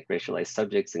ethnic racialized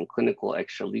subjects in clinical,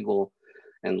 extra-legal,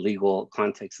 and legal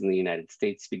contexts in the United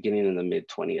States beginning in the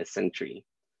mid-20th century.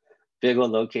 Viego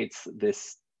locates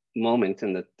this moment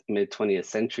in the mid-20th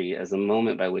century as a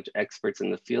moment by which experts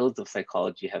in the fields of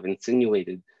psychology have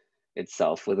insinuated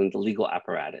itself within the legal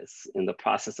apparatus in the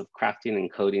process of crafting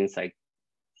and coding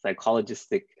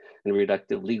psychologistic and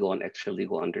reductive legal and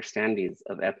extra-legal understandings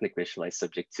of ethnic racialized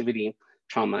subjectivity,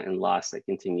 trauma, and loss that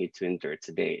continue to endure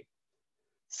today.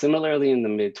 Similarly, in the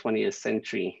mid-20th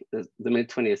century, the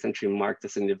mid-20th century marked a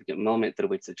significant moment through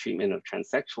which the treatment of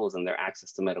transsexuals and their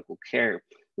access to medical care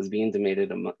was being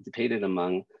debated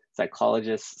among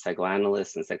psychologists,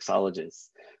 psychoanalysts, and sexologists.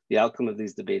 The outcome of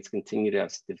these debates continue to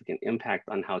have significant impact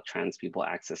on how trans people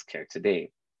access care today.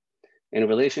 In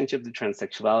relationship to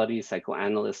transsexuality,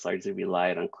 psychoanalysts largely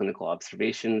relied on clinical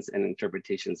observations and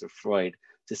interpretations of Freud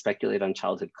to speculate on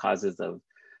childhood causes of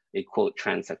a, quote,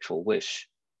 transsexual wish.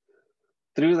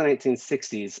 Through the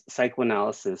 1960s,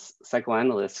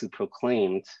 psychoanalysts who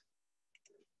proclaimed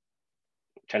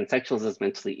transsexuals as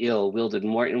mentally ill wielded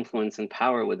more influence and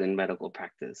power within medical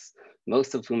practice,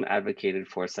 most of whom advocated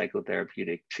for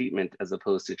psychotherapeutic treatment as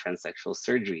opposed to transsexual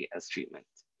surgery as treatment.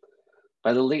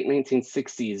 By the late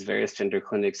 1960s, various gender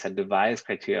clinics had devised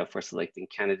criteria for selecting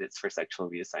candidates for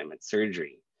sexual reassignment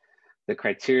surgery. The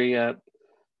criteria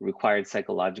required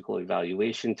psychological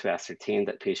evaluation to ascertain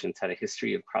that patients had a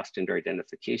history of cross-gender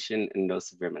identification and no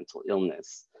severe mental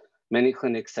illness. Many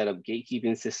clinics set up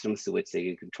gatekeeping systems to which they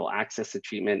could control access to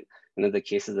treatment, and in the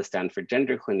case of the Stanford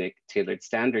Gender Clinic, tailored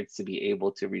standards to be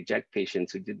able to reject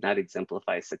patients who did not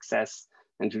exemplify success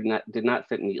and did not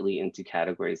fit neatly into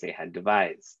categories they had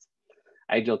devised.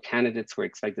 Ideal candidates were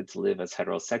expected to live as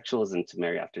heterosexuals and to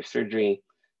marry after surgery.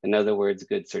 In other words,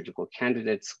 good surgical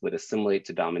candidates would assimilate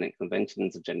to dominant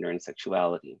conventions of gender and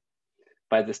sexuality.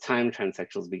 By this time,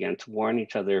 transsexuals began to warn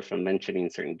each other from mentioning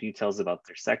certain details about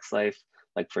their sex life,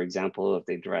 like, for example, if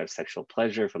they derived sexual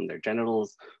pleasure from their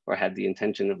genitals or had the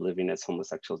intention of living as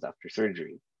homosexuals after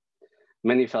surgery.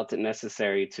 Many felt it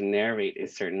necessary to narrate a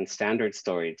certain standard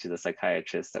story to the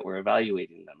psychiatrists that were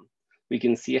evaluating them. We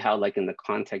can see how, like in the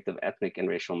context of ethnic and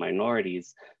racial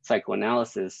minorities,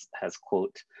 psychoanalysis has,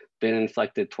 quote, been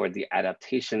inflected toward the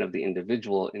adaptation of the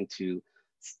individual into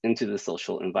the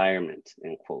social environment,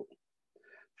 end quote.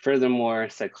 Furthermore,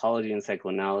 psychology and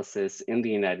psychoanalysis in the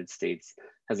United States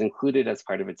has included as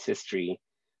part of its history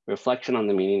reflection on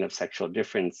the meaning of sexual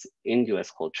difference in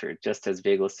US culture, just as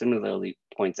Viego similarly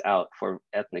points out for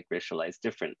ethnic racialized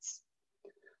difference.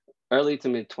 Early to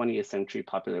mid-20th century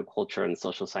popular culture and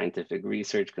social scientific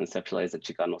research conceptualized the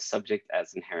Chicano subject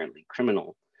as inherently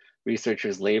criminal.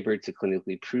 Researchers labored to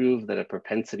clinically prove that a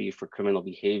propensity for criminal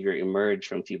behavior emerged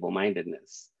from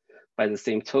feeble-mindedness. By the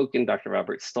same token, Dr.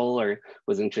 Robert Stoller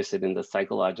was interested in the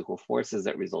psychological forces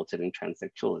that resulted in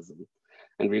transsexualism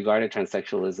and regarded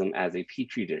transsexualism as a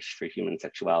petri dish for human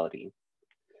sexuality.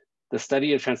 The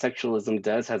study of transsexualism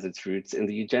does has its roots in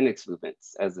the eugenics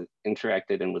movements as it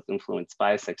interacted and was influenced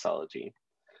by sexology.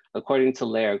 According to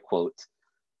Lair, quote,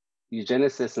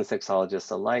 eugenicists and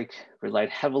sexologists alike relied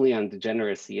heavily on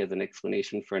degeneracy as an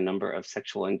explanation for a number of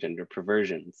sexual and gender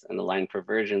perversions and aligned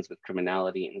perversions with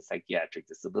criminality and psychiatric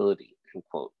disability, end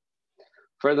quote.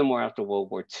 Furthermore, after World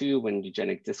War II, when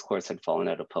eugenic discourse had fallen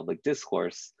out of public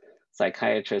discourse,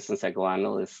 psychiatrists and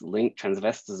psychoanalysts linked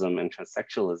transvestism and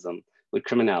transsexualism with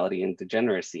criminality and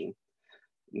degeneracy.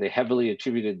 They heavily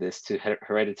attributed this to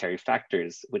hereditary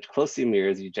factors, which closely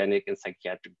mirrors eugenic and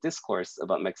psychiatric discourse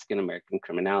about Mexican-American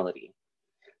criminality.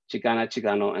 Chicana,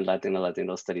 Chicano, and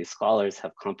Latino studies scholars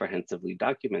have comprehensively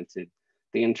documented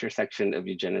the intersection of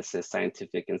eugenicist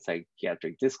scientific and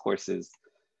psychiatric discourses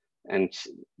and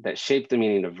that shaped the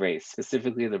meaning of race,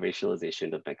 specifically the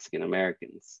racialization of Mexican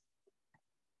Americans.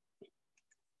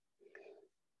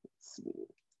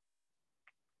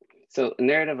 So a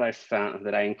narrative I found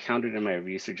that I encountered in my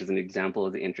research is an example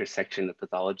of the intersection of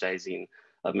pathologizing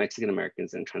of Mexican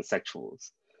Americans and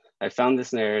transsexuals. I found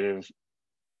this narrative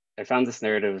in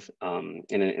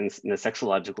a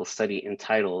sexological study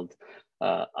entitled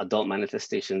Adult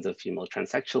Manifestations of Female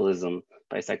Transsexualism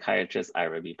by psychiatrist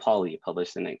Ira B. Pauley,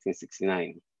 published in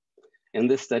 1969. In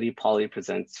this study, Pauley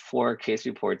presents 4 case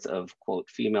reports of, quote,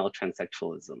 female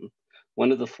transsexualism.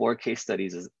 One of the 4 case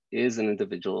studies is an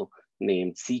individual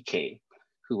named CK,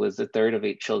 who was the 3rd of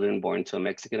 8 children born to a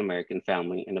Mexican-American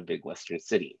family in a big Western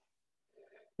city.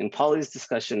 In Polly's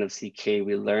discussion of CK,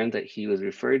 we learned that he was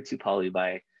referred to Polly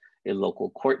by a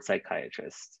local court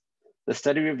psychiatrist. The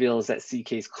study reveals that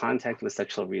CK's contact with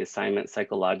sexual reassignment,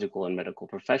 psychological, and medical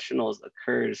professionals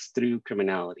occurs through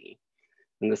criminality.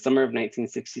 In the summer of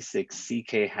 1966,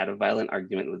 CK had a violent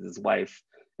argument with his wife,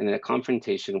 and in a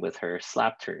confrontation with her,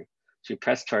 slapped her. She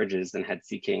pressed charges and had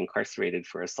CK incarcerated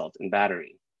for assault and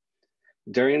battery.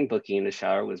 During booking, a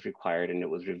shower was required, and it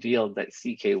was revealed that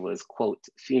CK was, quote,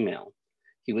 female.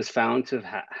 He was found to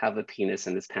have a penis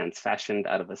in his pants fashioned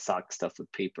out of a sock stuffed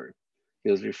with paper. He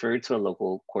was referred to a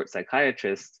local court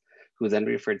psychiatrist, who then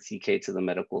referred CK to the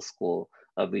medical school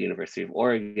of the University of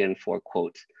Oregon for,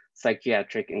 quote,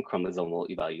 psychiatric and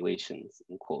chromosomal evaluations,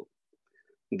 end quote.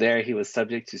 There, he was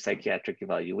subject to psychiatric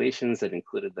evaluations that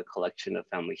included the collection of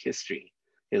family history,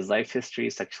 his life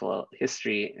history, sexual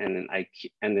history, and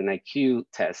an IQ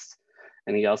test.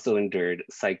 And he also endured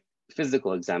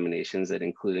physical examinations that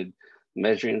included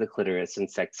measuring the clitoris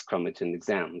and sex chromatin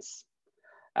exams.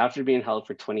 After being held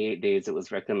for 28 days, it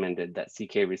was recommended that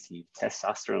CK receive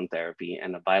testosterone therapy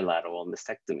and a bilateral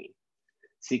mastectomy.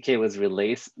 CK was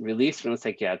released from the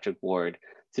psychiatric ward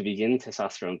to begin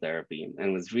testosterone therapy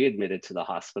and was readmitted to the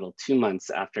hospital 2 months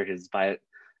after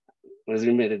was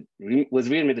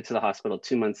readmitted to the hospital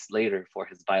 2 months later for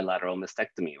his bilateral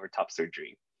mastectomy or top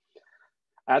surgery.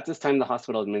 At this time, the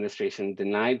hospital administration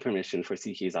denied permission for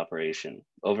CK's operation,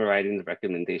 overriding the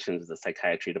recommendations of the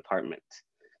psychiatry department.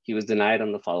 He was denied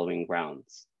on the following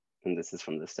grounds, and this is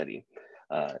from the study.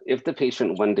 If the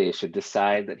patient one day should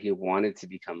decide that he wanted to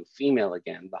become female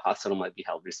again, the hospital might be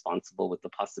held responsible with the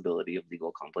possibility of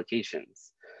legal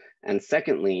complications. And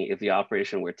secondly, if the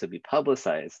operation were to be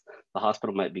publicized, the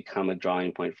hospital might become a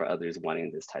drawing point for others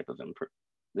wanting this type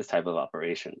of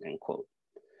operation, end quote.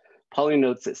 Polly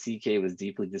notes that CK was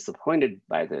deeply disappointed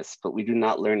by this, but we do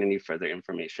not learn any further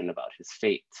information about his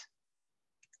fate.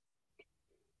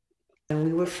 And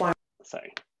we were fine.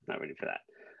 Sorry, not ready for that.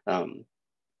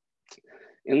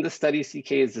 In the study,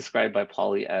 CK is described by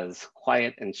Polly as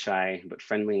quiet and shy, but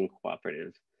friendly and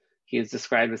cooperative. He is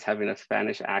described as having a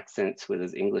Spanish accent, with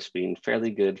his English being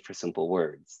fairly good for simple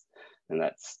words. And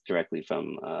that's directly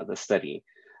from the study.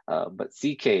 But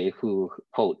CK, who,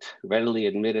 quote, readily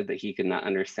admitted that he could not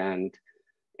understand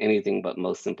anything but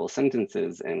most simple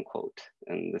sentences, end quote.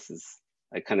 And this is,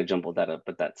 I kind of jumbled that up,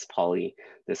 but that's Polly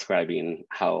describing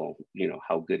how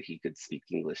good he could speak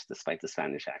English despite the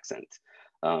Spanish accent.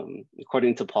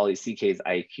 According to Polly, CK's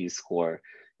IQ score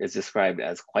is described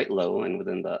as quite low and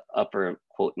within the upper,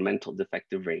 quote, mental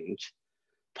defective range.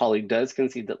 Polly does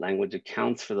concede that language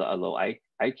accounts for the low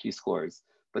IQ scores,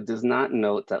 but does not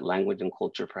note that language and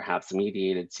culture perhaps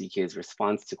mediated CK's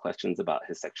response to questions about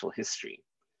his sexual history.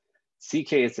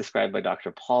 CK is described by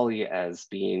Dr. Polly as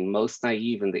being most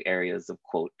naive in the areas of,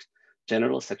 quote,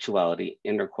 genital sexuality,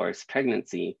 intercourse,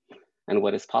 pregnancy, and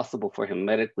what is possible for him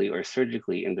medically or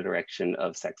surgically in the direction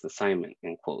of sex assignment,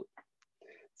 end quote.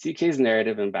 CK's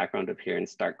narrative and background appear in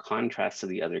stark contrast to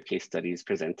the other case studies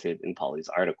presented in Polly's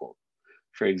article.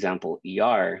 For example,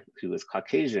 ER, who was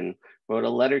Caucasian, wrote a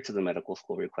letter to the medical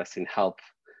school requesting help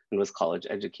and was college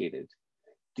educated.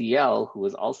 DL, who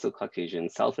was also Caucasian,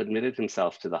 self-admitted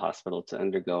himself to the hospital to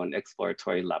undergo an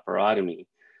exploratory laparotomy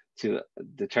to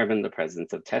determine the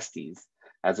presence of testes,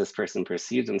 as this person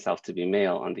perceives himself to be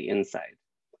male on the inside.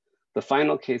 The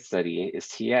final case study is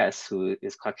TS, who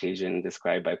is Caucasian,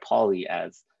 described by Polly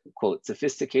as, quote,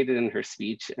 sophisticated in her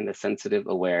speech and a sensitive,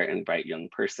 aware, and bright young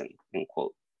person, end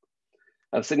quote.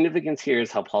 Of significance here is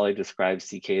how Polly describes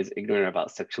CK as ignorant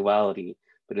about sexuality,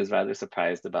 but is rather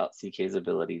surprised about CK's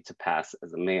ability to pass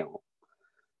as a male.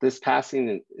 This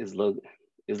passing is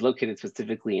located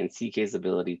specifically in CK's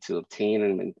ability to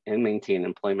obtain and maintain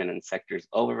employment in sectors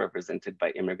overrepresented by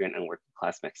immigrant and working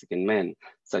class Mexican men,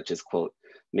 such as, quote,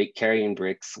 carrying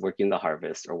bricks, working the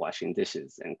harvest, or washing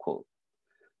dishes, end quote.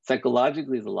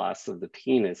 Psychologically, the loss of the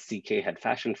penis CK had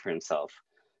fashioned for himself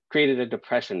created a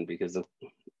depression because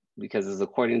as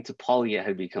according to Polly, it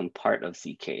had become part of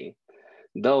CK.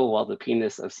 Though while the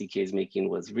penis of CK's making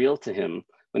was real to him,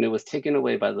 when it was taken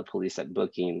away by the police at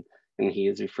booking and he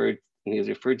is referred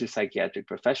to psychiatric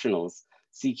professionals,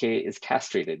 CK is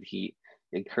castrated. He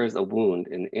incurs a wound,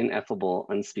 an ineffable,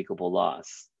 unspeakable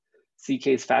loss.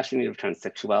 CK's fashioning of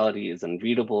transsexuality is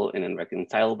unreadable and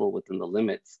irreconcilable within the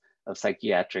limits of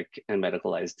psychiatric and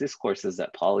medicalized discourses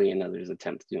that Polly and others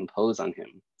attempt to impose on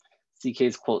him.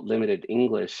 CK's, quote, limited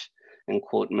English and,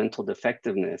 quote, mental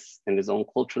defectiveness and his own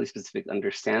culturally specific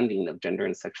understanding of gender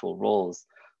and sexual roles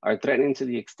are threatening to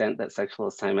the extent that sexual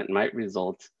assignment might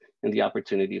result in the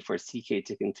opportunity for CK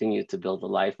to continue to build a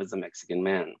life as a Mexican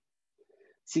man.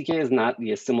 CK is not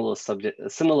the assimilable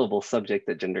subject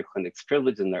that gender clinics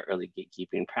privilege in their early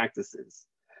gatekeeping practices.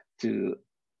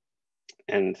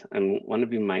 And I want to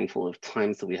be mindful of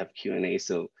time, so we have Q&A,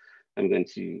 so I'm going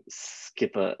to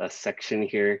skip a section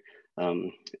here.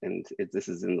 This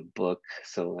is in the book,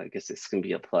 so I guess this can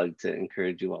be a plug to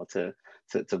encourage you all to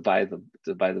buy the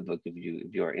book if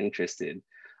you are interested.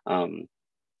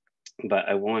 But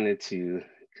I wanted to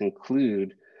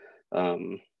conclude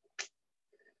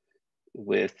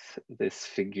with this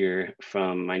figure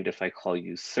from Mind If I Call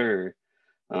You Sir,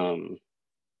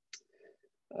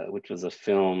 which was a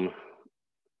film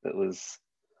that was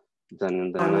done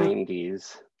in the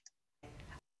 90s.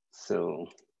 So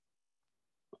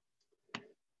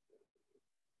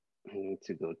I need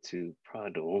to go to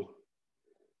Prado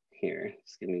here.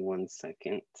 Just give me 1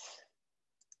 second.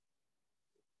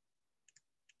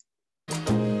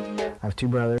 I have two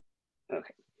brothers.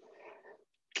 Okay.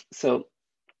 So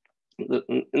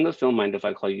in the film Mind If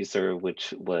I Call You Sir,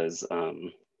 which was, let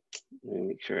me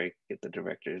make sure I get the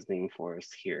director's name for us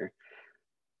here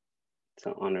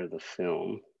to honor the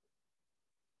film.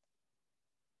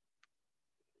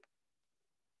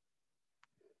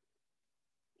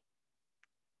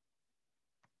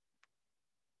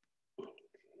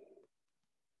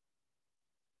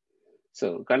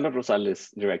 So Carlos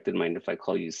Rosales directed Mind If I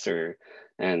Call You Sir,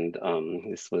 and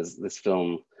this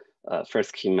film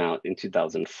first came out in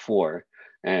 2004.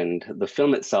 And the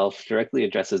film itself directly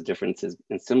addresses differences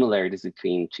and similarities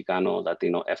between Chicano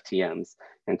Latino FTMs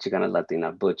and Chicana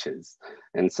Latina butches.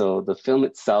 And so the film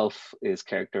itself is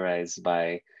characterized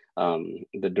by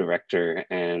the director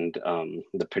and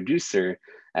the producer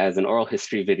as an oral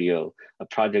history video, a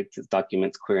project that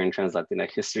documents queer and trans Latina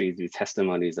history through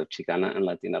testimonies of Chicana and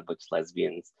Latina butch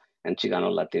lesbians and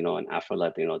Chicano Latino and Afro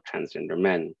Latino transgender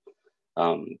men.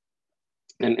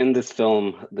 And in this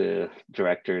film, the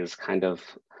directors kind of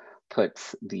put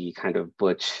the kind of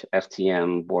butch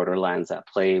FTM borderlands at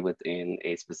play within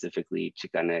a specifically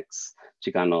Chicanx,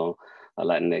 Chicano,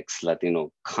 Latinx,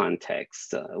 Latino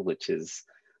context, which is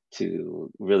to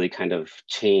really kind of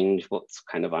change what's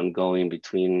kind of ongoing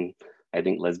between, I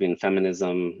think, lesbian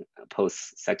feminism,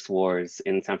 post-sex wars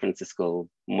in San Francisco,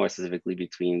 more specifically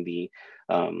between the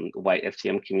white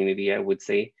FTM community, I would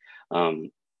say.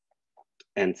 And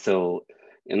so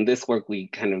in this work, we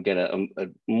kind of get a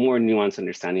more nuanced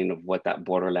understanding of what that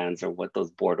borderlands or what those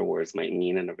border wars might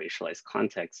mean in a racialized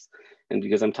context. And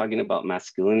because I'm talking about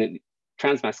masculinity,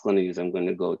 transmasculinities, I'm going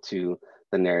to go to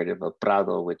the narrative of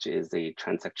Prado, which is a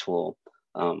transsexual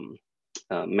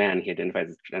man. He identifies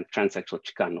as transsexual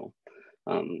Chicano.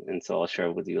 And so I'll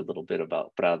share with you a little bit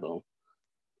about Prado.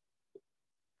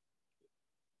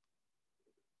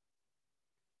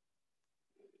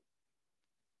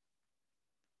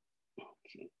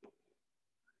 Okay.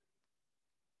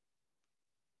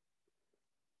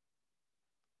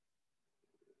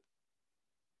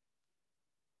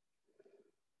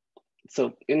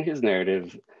 So in his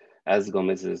narrative, as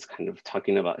Gomez is kind of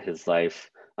talking about his life,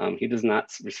 he does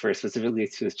not refer specifically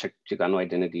to his Chicano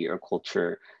identity or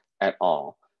culture at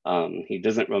all. He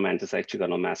doesn't romanticize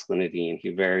Chicano masculinity, and he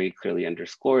very clearly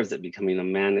underscores that becoming a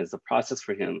man is a process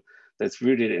for him that's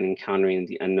rooted in encountering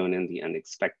the unknown and the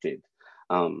unexpected.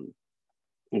 And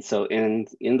so in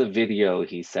the video,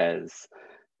 he says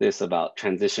this about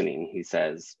transitioning. He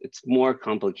says, it's more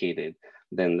complicated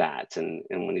than that. And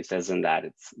when he says in that,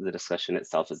 it's the discussion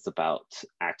itself is about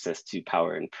access to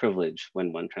power and privilege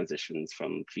when one transitions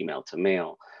from female to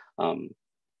male.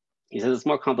 He says it's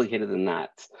more complicated than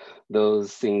that.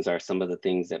 Those things are some of the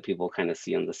things that people kind of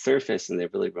see on the surface, and they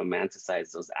really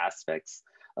romanticize those aspects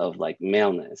of like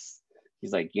maleness.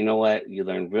 He's like, you know what? You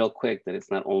learn real quick that it's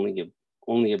not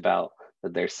only about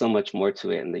that there's so much more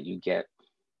to it, and that you get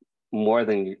more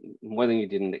than you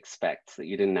didn't expect, that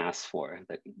you didn't ask for,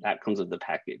 that comes with the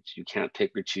package. You can't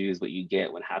pick or choose what you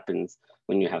get, what happens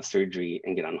when you have surgery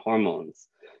and get on hormones.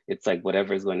 It's like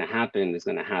whatever is going to happen is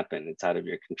going to happen. It's out of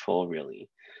your control, really.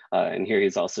 And here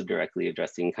he's also directly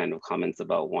addressing kind of comments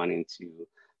about wanting to,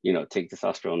 you know, take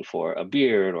testosterone for a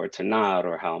beard or to not,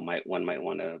 or how one might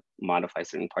want to modify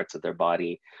certain parts of their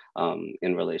body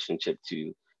in relationship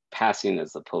to passing,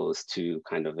 as opposed to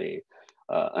kind of a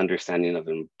understanding of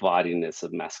embodiness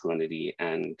of masculinity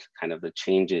and kind of the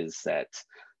changes that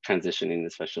transitioning,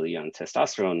 especially on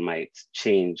testosterone, might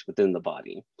change within the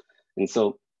body. And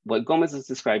so what Gomez is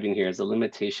describing here is a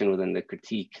limitation within the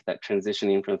critique that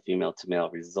transitioning from female to male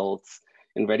results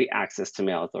in ready access to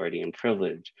male authority and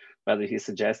privilege. Rather, he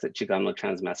suggests that Chicano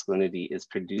transmasculinity is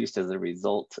produced as a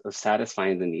result of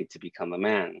satisfying the need to become a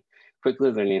man, quickly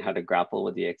learning how to grapple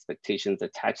with the expectations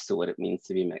attached to what it means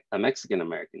to be a Mexican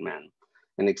American man,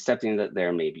 and accepting that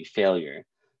there may be failure.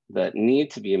 The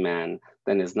need to be a man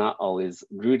then is not always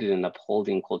rooted in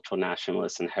upholding cultural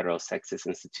nationalist and heterosexist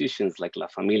institutions like La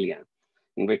Familia.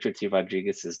 In Richard T.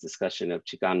 Rodriguez's discussion of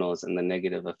Chicanos and the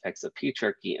negative effects of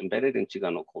patriarchy embedded in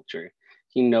Chicano culture,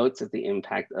 he notes that the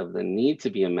impact of the need to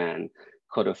be a man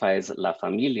codifies La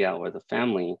Familia, or the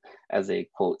family, as a,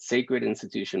 quote, sacred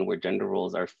institution where gender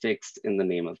roles are fixed in the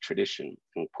name of tradition,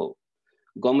 unquote.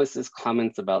 Gomez's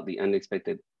comments about the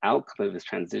unexpected outcome of his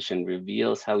transition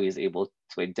reveals how he is able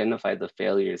to identify the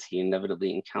failures he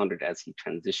inevitably encountered as he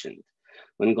transitioned.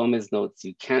 When Gomez notes,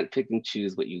 you can't pick and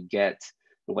choose what you get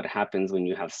and what happens when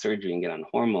you have surgery and get on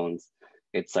hormones,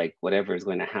 it's like whatever is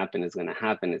going to happen is going to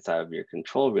happen. It's out of your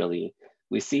control, really.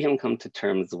 We see him come to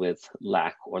terms with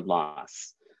lack or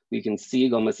loss. We can see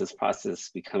Gomez's process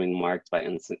becoming marked by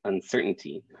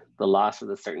uncertainty, the loss of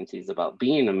the certainties about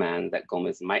being a man that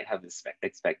Gomez might have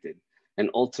expected, and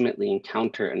ultimately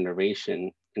encounter a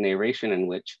narration in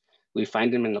which we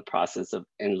find him in the process of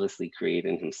endlessly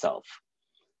creating himself.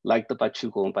 Like the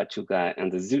Pachuco and Pachuca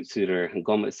and the Zoot Suitor,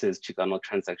 Gomez's Chicano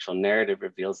transsexual narrative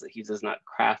reveals that he does not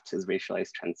craft his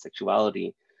racialized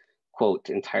transsexuality, quote,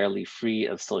 entirely free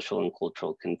of social and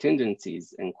cultural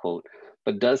contingencies, end quote,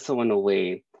 but does so in a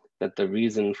way that the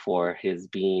reason for his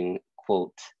being,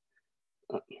 quote,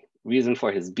 reason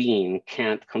for his being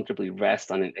can't comfortably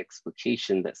rest on an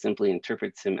explication that simply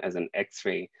interprets him as an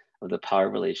X-ray of the power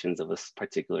relations of a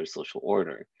particular social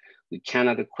order. We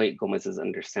cannot equate Gomez's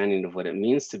understanding of what it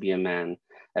means to be a man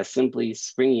as simply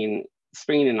springing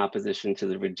in opposition to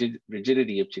the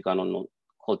rigidity of Chicano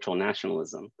cultural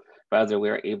nationalism. Rather, we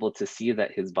are able to see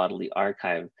that his bodily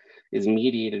archive is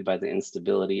mediated by the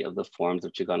instability of the forms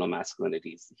of Chicano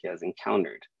masculinities he has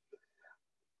encountered.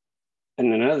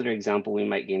 In another example, we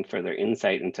might gain further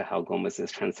insight into how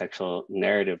Gomez's transsexual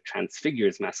narrative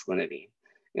transfigures masculinity.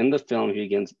 In the film, he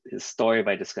begins his story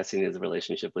by discussing his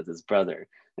relationship with his brother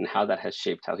and how that has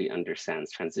shaped how he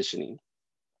understands transitioning.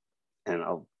 And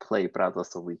I'll play Prado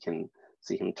so we can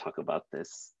see him talk about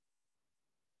this.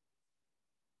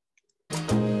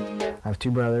 I have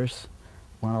two brothers,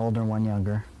 one older and one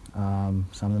younger.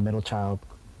 So I'm the middle child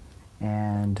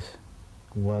and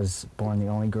was born the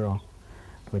only girl,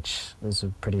 which is a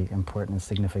pretty important and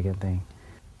significant thing.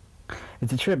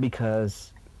 It's a trip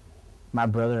because my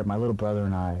little brother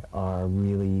and I are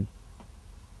really,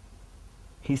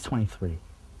 he's 23,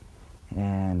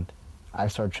 and I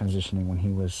started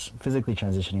physically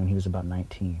transitioning when he was about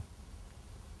 19.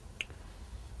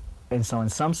 And so in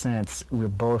some sense, we're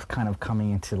both kind of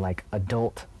coming into like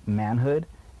adult manhood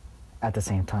at the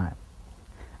same time,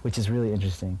 which is really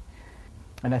interesting.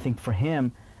 And I think for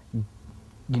him,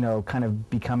 kind of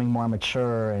becoming more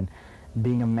mature and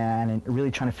being a man and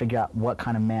really trying to figure out what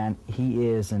kind of man he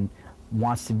is and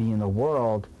wants to be in the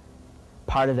world,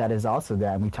 part of that is also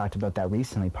that, and we talked about that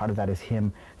recently, part of that is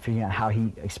him figuring out how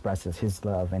he expresses his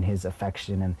love and his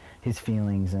affection and his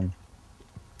feelings, and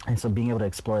so being able to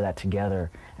explore that together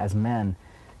as men,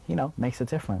 makes a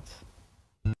difference.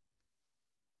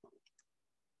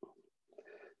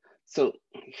 So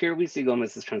here we see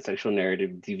Gomez's transsexual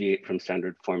narrative deviate from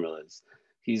standard formulas.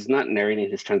 He's not narrating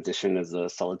his transition as a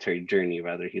solitary journey.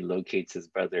 Rather, he locates his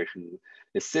brother who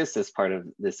assists as part of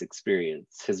this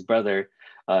experience. His brother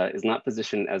is not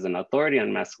positioned as an authority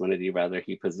on masculinity. Rather,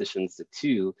 he positions the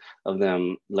two of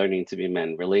them learning to be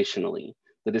men relationally.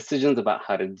 The decisions about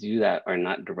how to do that are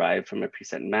not derived from a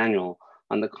preset manual.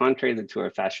 On the contrary, the two are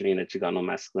fashioning a Chicano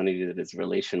masculinity that is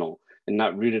relational and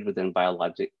not rooted within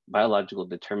biological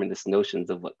determinist notions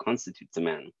of what constitutes a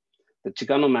man. The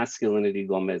Chicano masculinity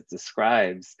Gomez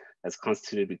describes as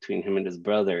constituted between him and his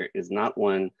brother is not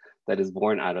one that is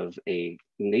born out of a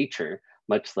nature,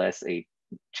 much less a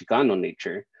Chicano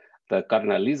nature. The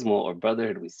carnalismo or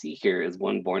brotherhood we see here is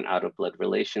one born out of blood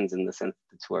relations in the sense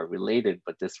that the two are related,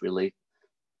 but this is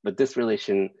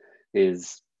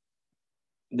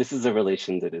a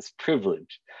relation that is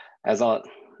privileged, but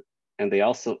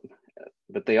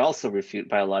they also refute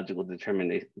biological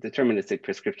deterministic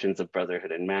prescriptions of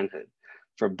brotherhood and manhood.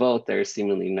 For both, there is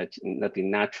seemingly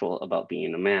nothing natural about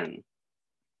being a man.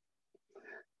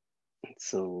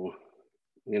 So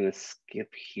I'm gonna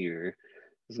skip here.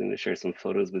 I was gonna share some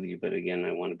photos with you, but again,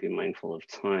 I wanna be mindful of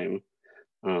time.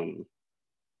 And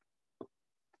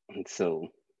so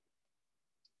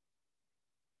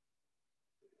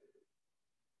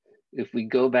if we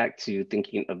go back to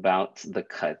thinking about the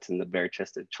cut and the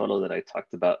bare-chested cholo that I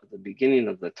talked about at the beginning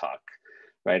of the talk,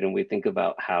 right? And we think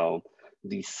about how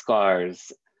these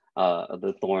scars of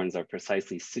the thorns are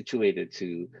precisely situated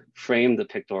to frame the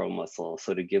pectoral muscle,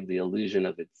 so to give the illusion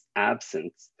of its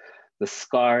absence. The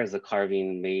scar is a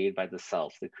carving made by the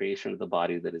self, the creation of the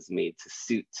body that is made to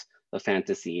suit of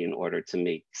fantasy in order to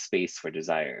make space for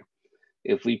desire.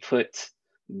 If we put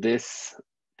this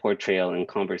portrayal in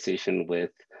conversation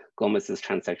with Gomez's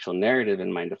transsexual narrative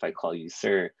in Mind If I Call You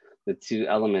Sir, the two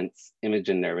elements, image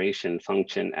and narration,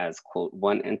 function as, quote,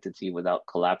 one entity without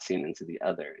collapsing into the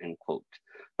other, end quote.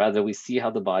 Rather, we see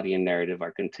how the body and narrative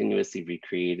are continuously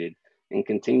recreated and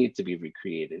continue to be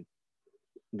recreated.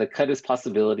 The cut is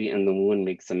possibility and the wound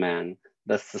makes a man.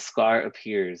 Thus the scar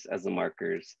appears as the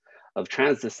markers of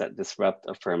transness that disrupt,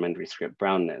 affirm, and rescript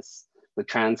brownness. The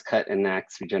trans cut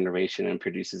enacts regeneration and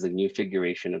produces a new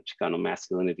figuration of Chicano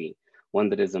masculinity, one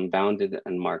that is unbounded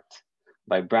and marked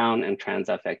by brown and trans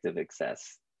affective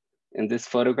excess. In this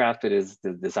photograph, it is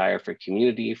the desire for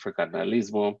community, for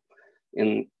carnalismo.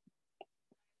 In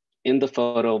the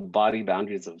photo, body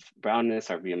boundaries of brownness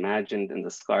are reimagined, and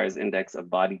the scars index a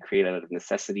body created out of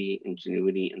necessity,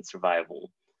 ingenuity, and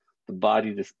survival.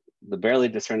 The barely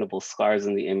discernible scars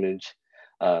in the image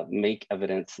make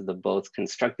evidence the both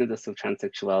constructiveness of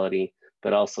transsexuality,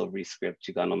 but also rescript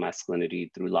Chicano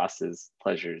masculinity through losses,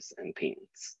 pleasures, and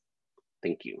pains.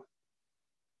 Thank you.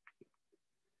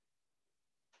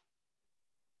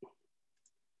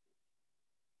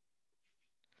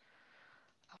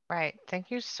 Right.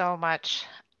 Thank you so much,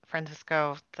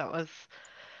 Francisco. That was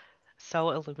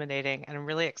so illuminating, and I'm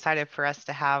really excited for us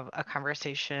to have a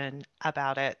conversation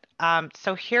about it.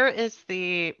 So here is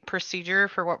the procedure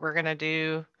for what we're going to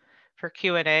do for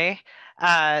Q&A.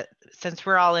 Since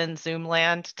we're all in Zoom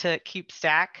land to keep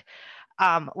stack,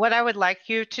 what I would like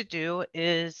you to do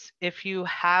is, if you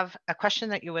have a question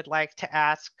that you would like to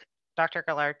ask Dr.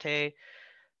 Galarte,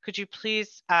 could you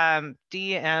please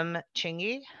DM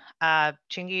Chingy?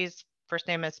 Chingy's first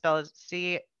name is spelled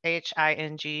Ching-in.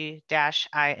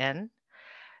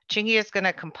 Chingy is going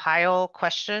to compile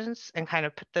questions and kind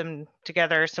of put them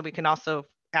together so we can also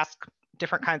ask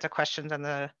different kinds of questions in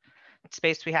the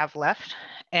space we have left.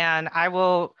 And I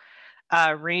will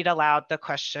read aloud the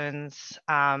questions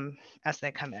as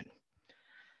they come in.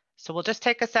 So we'll just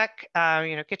take a sec,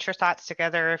 get your thoughts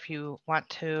together if you want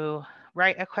to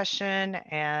write a question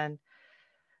and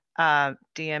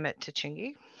DM it to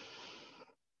Chingy.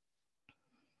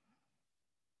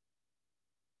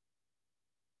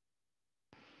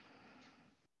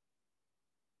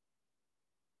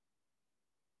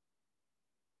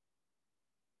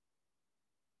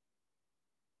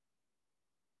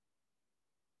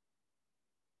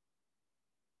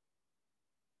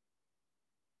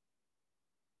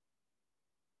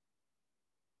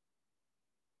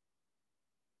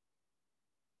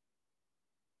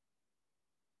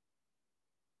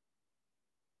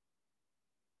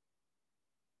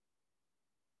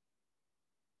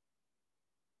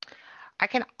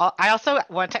 I also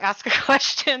want to ask a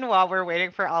question while we're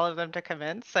waiting for all of them to come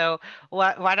in. So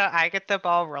why don't I get the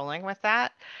ball rolling with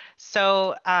that?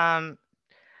 So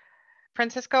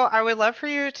Francisco, I would love for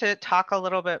you to talk a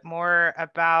little bit more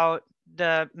about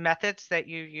the methods that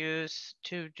you use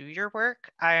to do your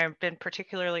work. I've been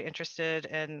particularly interested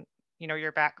in,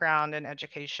 your background in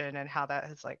education and how that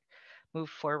has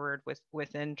moved forward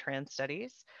within trans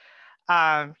studies.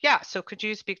 Yeah, so could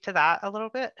you speak to that a little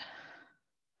bit?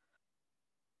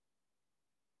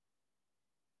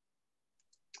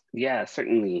 Yeah,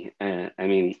 certainly. I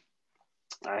mean,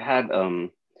 I had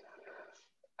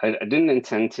I didn't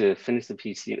intend to finish the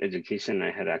PhD in education.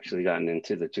 I had actually gotten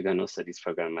into the Chicano Studies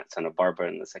program at Santa Barbara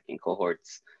in the second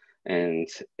cohorts, and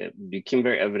it became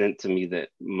very evident to me that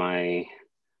my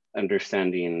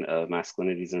understanding of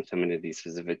masculinities and feminities,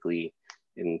 specifically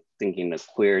in thinking a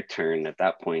queer turn at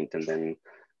that point, and then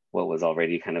what was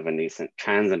already kind of a nascent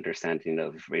trans understanding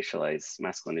of racialized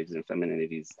masculinities and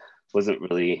femininities, wasn't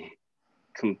really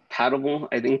compatible,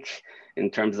 I think,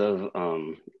 in terms of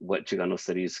what Chicano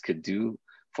studies could do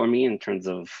for me in terms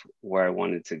of where I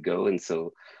wanted to go. And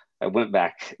so I went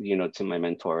back, to my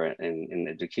mentor in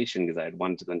education, because I had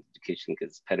wanted to go into education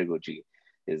because pedagogy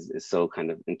is so kind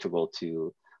of integral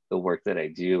to the work that I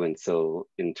do. And so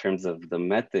in terms of the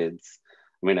methods,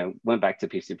 I went back to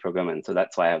PhD program. And so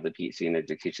that's why I have the PhD in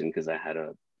education, because I had a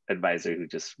advisor who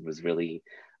just was really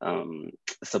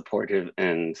supportive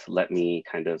and let me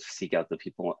kind of seek out the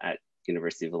people at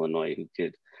University of Illinois who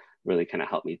could really kind of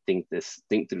help me think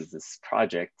through this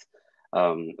project.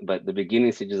 But the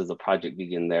beginning stages of the project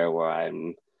begin there, where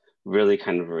I'm really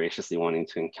kind of voraciously wanting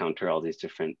to encounter all these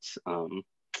different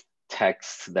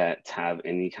texts that have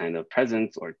any kind of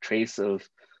presence or trace of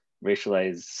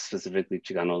racialized, specifically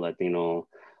Chicano, Latino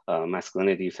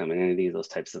masculinity, femininity, those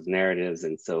types of narratives.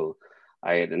 And so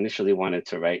I had initially wanted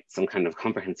to write some kind of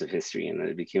comprehensive history, and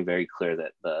it became very clear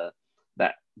that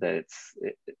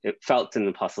it felt an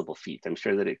impossible feat. I'm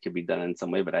sure that it could be done in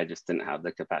some way, but I just didn't have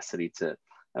the capacity to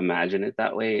imagine it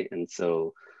that way. And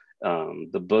so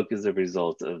the book is a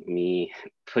result of me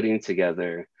putting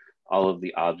together all of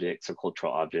the objects or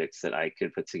cultural objects that I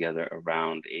could put together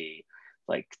around a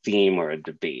like theme or a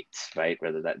debate, right?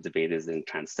 Whether that debate is in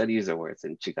trans studies or where it's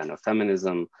in Chicano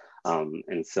feminism.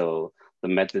 And so the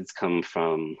methods come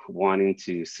from wanting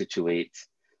to situate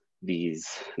these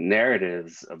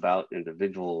narratives about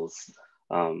individuals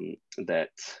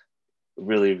that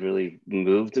really, really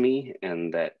moved me,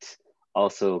 and that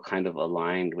also kind of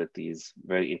aligned with these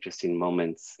very interesting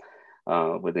moments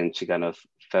within Chicano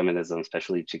feminism,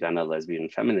 especially Chicana lesbian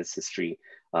feminist history,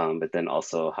 but then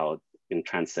also how in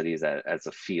trans studies as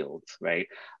a field, right?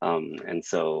 And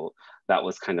so that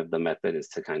was kind of the method, is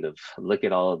to kind of look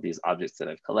at all of these objects that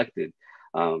I've collected,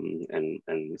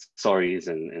 and stories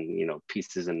and you know,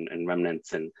 pieces and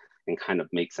remnants, and kind of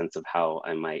make sense of how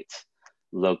I might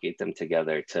locate them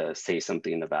together to say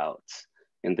something about,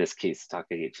 in this case,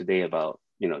 talking today about,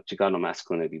 you know, Chicano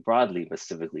masculinity broadly, but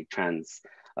specifically trans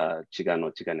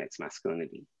Chicano, Chicanx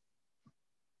masculinity.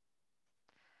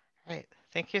 Right.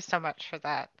 Thank you so much for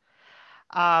that.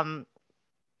 Um,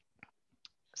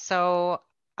 so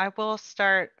I will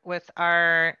start with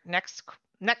our next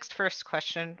first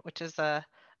question, which is a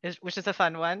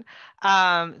fun one.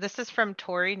 This is from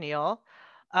Tori Neal.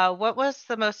 What was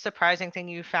the most surprising thing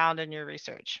you found in your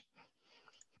research?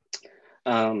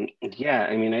 Yeah,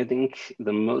 I mean, I think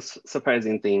the most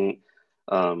surprising thing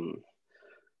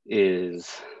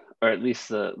is, or at least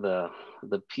the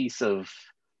piece of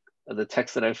the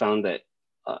text that I found that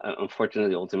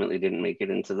unfortunately ultimately didn't make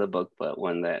it into the book, but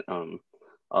one that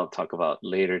I'll talk about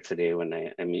later today when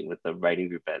I meet with the writing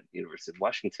group at the University of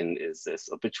Washington, is this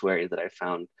obituary that I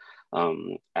found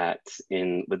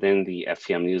within the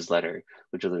FTM newsletter,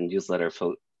 which was a newsletter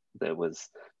that was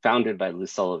founded by Lou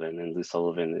Sullivan. And Lou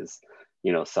Sullivan is,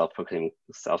 you know, self-proclaimed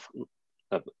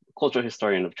cultural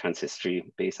historian of trans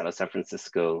history, based out of San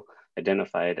Francisco,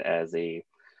 identified as a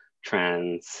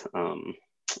trans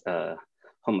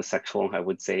homosexual, I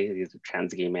would say. He's a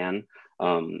trans gay man.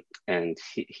 And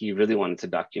he really wanted to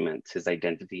document his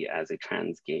identity as a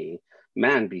trans gay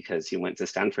man, because he went to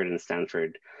Stanford, and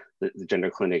Stanford, the gender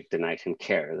clinic denied him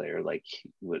care. They're like,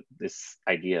 with this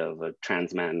idea of a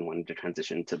trans man wanting to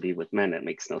transition to be with men, it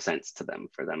makes no sense to them,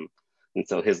 for them. And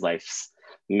so his life's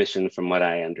mission, from what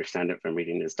I understand it from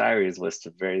reading his diaries, was to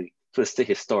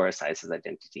historicize his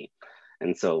identity.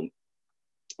 And so,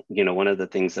 you know, one of the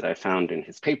things that I found in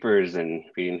his papers and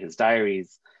reading his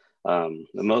diaries, I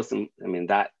mean,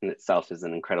 that in itself is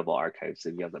an incredible archive. So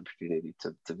if you have the opportunity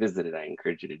to visit it, I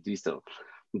encourage you to do so.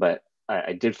 But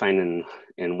I did find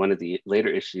in one of the later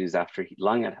issues,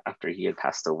 long after he had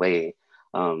passed away,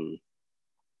 well,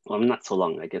 not so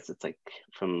long, I guess it's like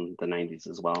from the 90s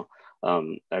as well.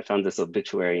 I found this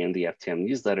obituary in the FTM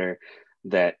newsletter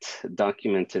that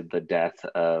documented the death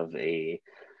of a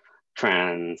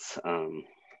trans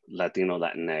Latino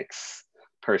Latinx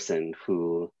person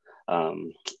who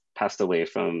passed away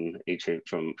from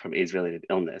AIDS-related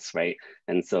illness, right?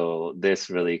 And so this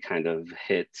really kind of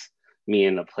hit me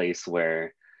in a place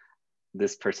where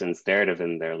this person's narrative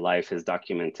in their life is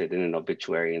documented in an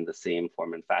obituary in the same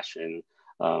form and fashion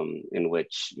in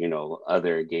which, you know,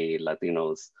 other gay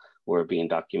Latinos were being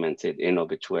documented in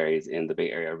obituaries in the Bay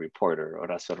Area Reporter.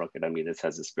 Horacio Roque Ramirez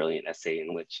has this brilliant essay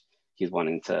in which he's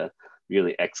wanting to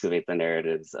really excavate the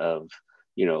narratives of,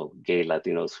 you know, gay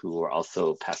Latinos who were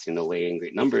also passing away in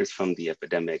great numbers from the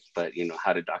epidemic, but, you know,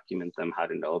 how to document them, how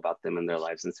to know about them and their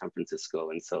lives in San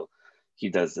Francisco. And so he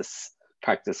does this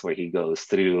practice where he goes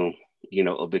through, you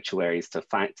know, obituaries to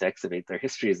excavate their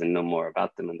histories and know more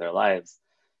about them and their lives.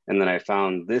 And then I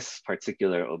found this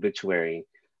particular obituary,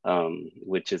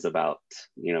 which is about,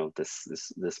 you know,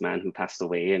 this man who passed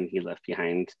away, and he left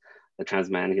behind a trans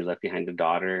man. He left behind a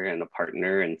daughter and a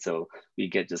partner. And so we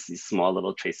get just these small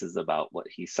little traces about what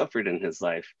he suffered in his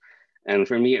life. And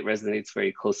for me, it resonates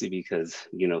very closely because,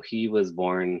 you know, he was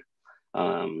born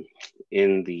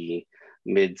in the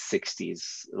mid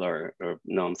 60s, or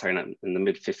no, I'm sorry, not in the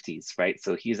mid 50s, right?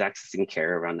 So he's accessing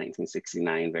care around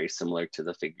 1969, very similar to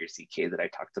the figure CK that I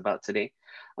talked about today.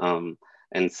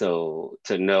 And so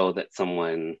to know that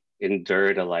someone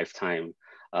endured a lifetime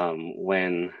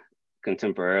when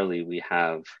contemporarily we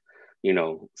have, you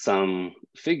know, some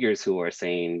figures who are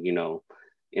saying, you know,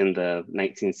 in the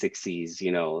 1960s,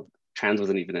 you know, trans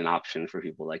wasn't even an option for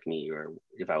people like me, or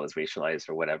if I was racialized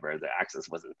or whatever, the access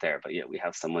wasn't there. But yet we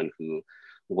have someone who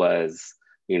was,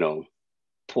 you know,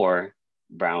 poor,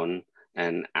 brown,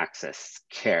 and accessed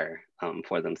care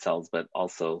for themselves, but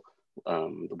also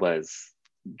was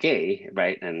gay,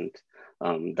 right? And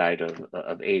died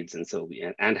of AIDS, and so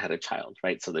and had a child,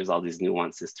 right? So there's all these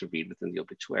nuances to read within the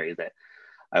obituary that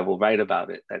I will write about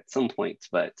it at some point,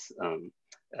 but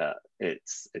it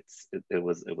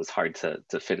was hard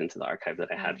to fit into the archive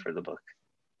that I had for the book.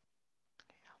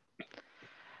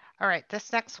 All right,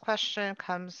 this next question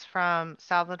comes from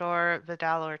Salvador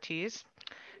Vidal Ortiz.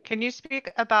 Can you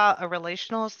speak about a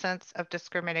relational sense of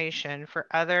discrimination for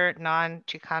other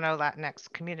non-Chicano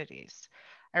Latinx communities?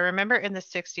 I remember in the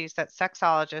 60s that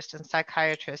sexologists and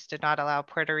psychiatrists did not allow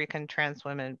Puerto Rican trans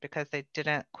women because they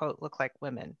didn't, quote, look like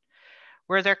women.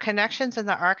 Were there connections in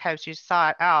the archives you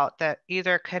sought out that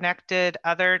either connected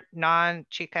other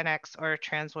non-Chicanx or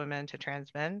trans women to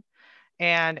trans men?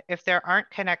 And if there aren't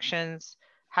connections,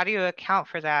 how do you account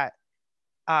for that?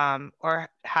 Or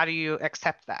how do you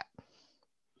accept that?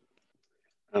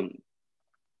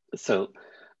 So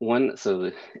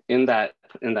in that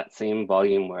same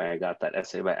volume where I got that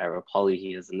essay by Ira Pauly,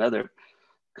 he has another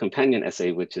companion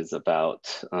essay which is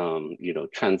about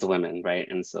trans women, right?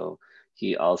 And so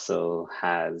he also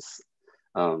has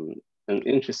and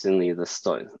interestingly the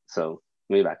story. So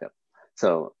let me back up.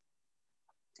 So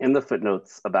in the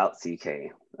footnotes about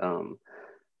CK,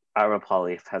 Ira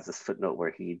Pauly has this footnote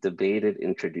where he debated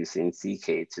introducing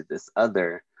CK to this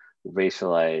other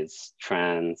racialized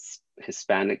trans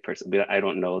Hispanic person. I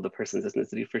don't know the person's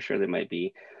ethnicity for sure. They might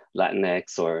be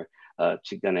Latinx or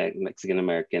Chicanx, Mexican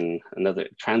American, another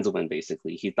trans woman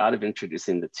basically. He thought of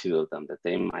introducing the two of them, that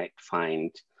they might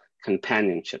find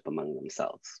companionship among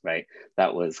themselves, right?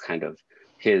 That was kind of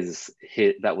his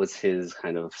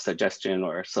kind of suggestion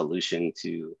or solution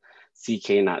to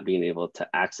CK not being able to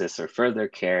access or further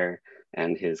care,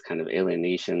 and his kind of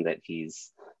alienation that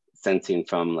he's sensing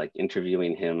from like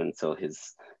interviewing him. And so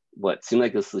what seemed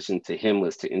like a solution to him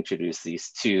was to introduce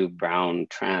these two brown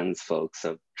trans folks,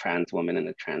 a trans woman and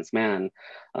a trans man.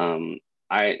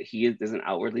 He isn't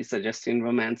outwardly suggesting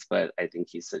romance, but I think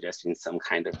he's suggesting some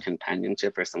kind of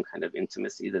companionship or some kind of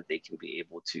intimacy that they can be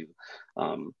able to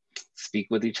speak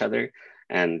with each other.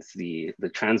 And the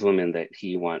trans woman that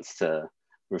he wants to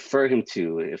refer him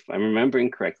to, if I'm remembering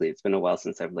correctly, it's been a while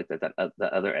since I've looked at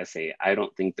the other essay. I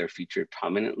don't think they're featured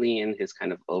prominently in his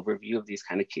kind of overview of these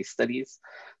kind of case studies.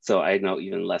 So I know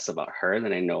even less about her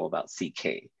than I know about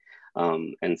CK.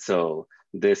 And so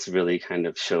this really kind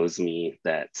of shows me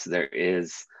that there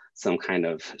is some kind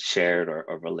of shared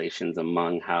or relations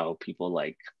among how people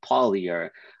like Pauly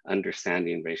are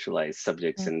understanding racialized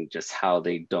subjects, and just how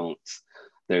they don't,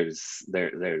 they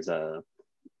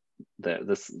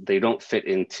don't fit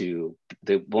into,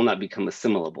 they will not become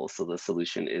assimilable. So the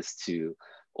solution is to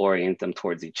orient them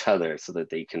towards each other so that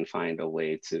they can find a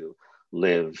way to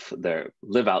live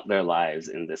out their lives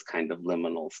in this kind of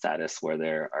liminal status where they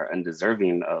are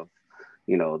undeserving of,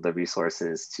 the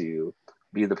resources to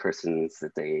be the persons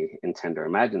that they intend or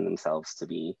imagine themselves to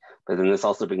be. But then this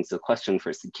also brings the question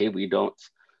for CK. We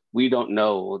don't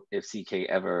know if CK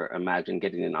ever imagined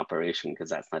getting an operation, because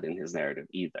that's not in his narrative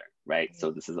either, right? Mm-hmm.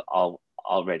 So this is all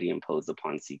already imposed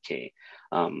upon CK,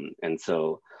 and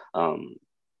so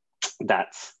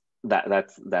that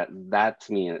to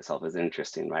me in itself is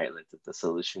interesting, right? Like the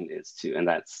solution is to, and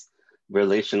that's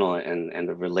relational and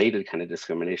a related kind of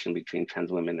discrimination between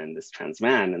trans women and this trans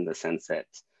man, in the sense that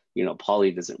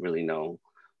Pauly doesn't really know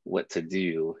what to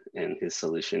do, and his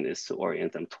solution is to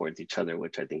orient them towards each other,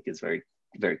 which I think is very,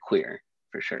 very queer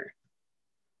for sure.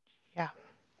 Yeah.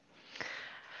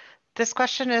 This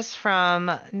question is from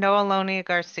Noeloni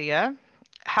Garcia.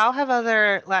 How have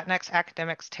other Latinx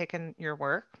academics taken your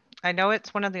work? I know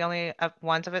it's one of the only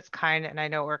ones of its kind, and I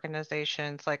know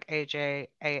organizations like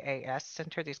AJAAS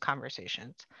center these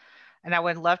conversations. And I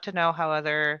would love to know how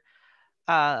other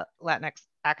Latinx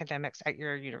academics at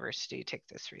your university take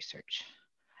this research.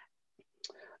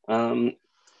 I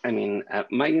mean,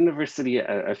 at my university,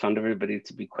 I found everybody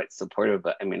to be quite supportive,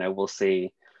 but I mean, I will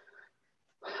say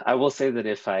that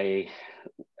if I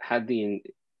had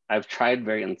I've tried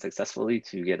very unsuccessfully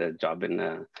to get a job in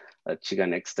a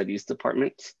Chicanx studies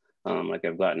department. Like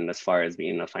I've gotten as far as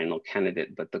being a final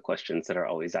candidate, but the questions that are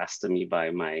always asked of me by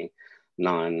my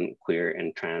non-queer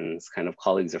and trans kind of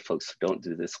colleagues or folks who don't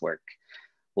do this work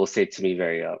will say to me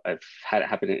I've had it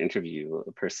happen in an interview,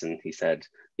 a person, he said,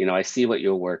 I see what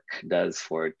your work does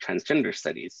for transgender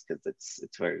studies, because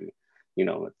it's very, I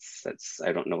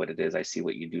don't know what it is. I see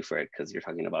what you do for it because you're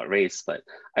talking about race, but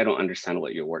I don't understand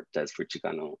what your work does for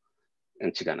Chicano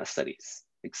and Chicana studies.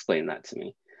 Explain that to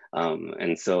me.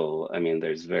 And so, I mean,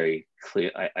 there's very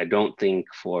clear, I don't think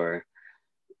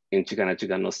in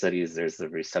Chicano studies, there's the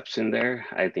reception there.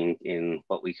 I think in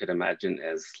what we could imagine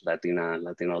as Latino,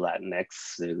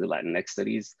 Latinx, the Latinx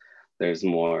studies, there's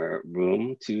more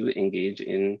room to engage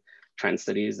in trans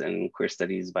studies and queer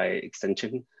studies by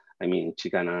extension. I mean,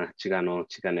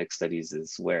 Chicanx studies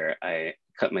is where I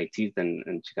cut my teeth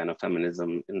in Chicano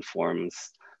feminism informs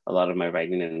a lot of my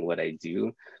writing and what I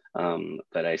do.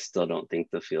 But I still don't think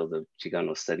the field of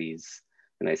Chicano studies,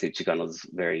 and I say Chicanos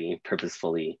very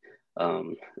purposefully,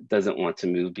 doesn't want to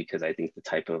move, because I think the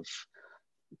type of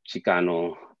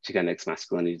Chicanx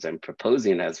masculinities I'm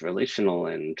proposing as relational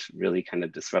and really kind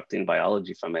of disrupting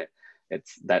biology from it,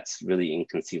 that's really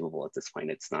inconceivable at this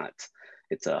point.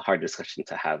 It's a hard discussion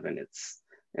to have, and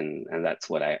that's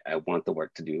what I want the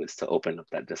work to do, is to open up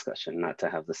that discussion, not to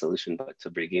have the solution, but to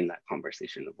begin that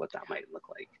conversation of what that might look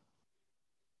like.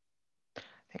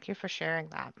 Thank you for sharing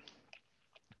that.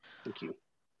 Thank you.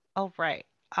 All right.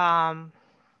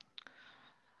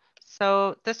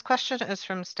 So this question is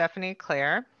from Stephanie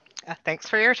Claire. Thanks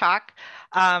for your talk.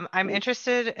 I'm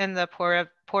interested in the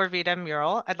Por Vida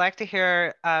mural. I'd like to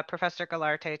hear Professor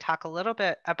Galarte talk a little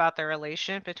bit about the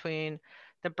relation between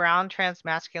the brown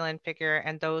transmasculine figure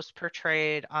and those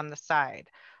portrayed on the side.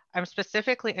 I'm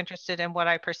specifically interested in what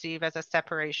I perceive as a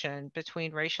separation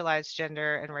between racialized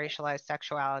gender and racialized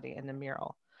sexuality in the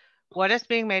mural. What is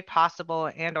being made possible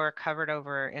and or covered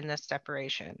over in this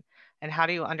separation? And how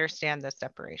do you understand this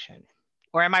separation?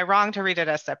 Or am I wrong to read it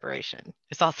as separation?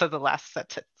 It's also the last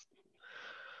sentence.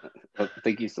 Well,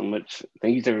 thank you so much.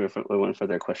 Thank you to everyone for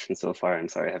their questions so far. I'm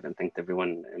sorry I haven't thanked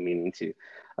everyone I'm meaning to,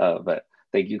 but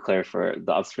thank you, Claire, for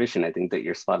the observation. I think that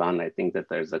you're spot on. I think that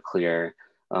there's a clear,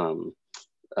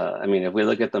 I mean, if we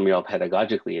look at the mural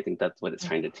pedagogically, I think that's what it's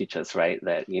trying to teach us, right?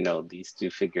 That, you know, these two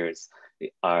figures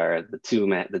are the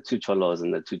two cholos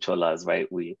and the two cholas,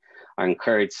 right? We are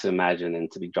encouraged to imagine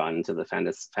and to be drawn into the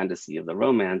fantasy of the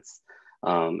romance.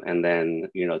 And then,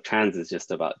 you know, trans is just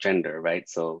about gender, right?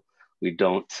 So we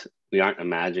aren't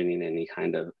imagining any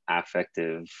kind of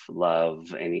affective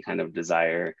love, any kind of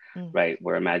desire, right?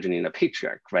 We're imagining a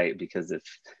patriarch, right? Because if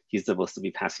he's supposed to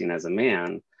be passing as a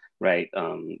man, right,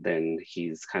 then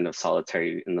he's kind of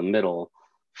solitary in the middle,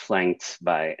 flanked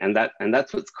by, and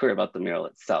that's what's queer about the mural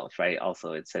itself, right?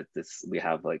 Also, it said this, we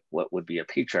have like what would be a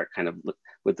patriarch kind of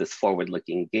with this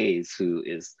forward-looking gaze, who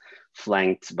is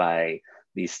flanked by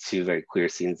these two very queer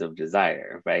scenes of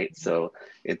desire, right? So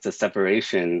it's a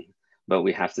separation, but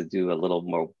we have to do a little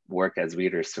more work as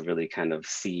readers to really kind of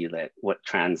see that what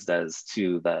trans does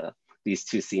to these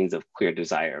two scenes of queer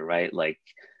desire, right? Like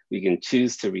we can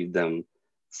choose to read them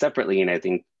separately, and I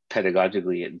think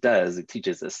pedagogically it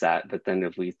teaches us that. But then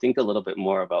if we think a little bit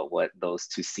more about what those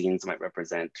two scenes might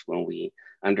represent when we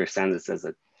understand this as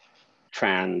a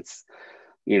trans,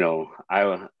 you know,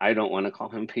 I don't want to call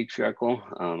him patriarchal.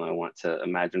 I want to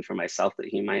imagine for myself that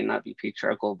he might not be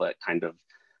patriarchal, but kind of,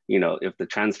 you know, if the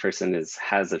trans person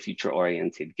has a future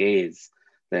oriented gaze,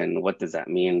 then what does that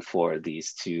mean for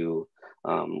these two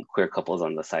queer couples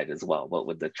on the side as well? What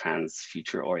would the trans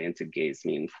future oriented gaze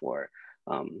mean for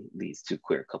these two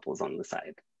queer couples on the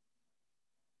side?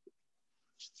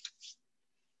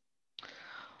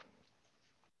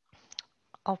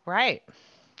 All right.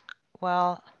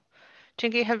 Well,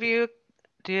 Chinky,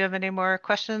 do you have any more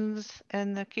questions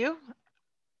in the queue?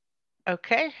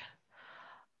 Okay.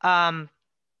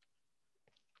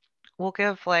 We'll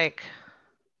give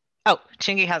oh,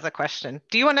 Chingy has a question.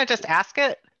 Do you want to just ask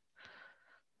it?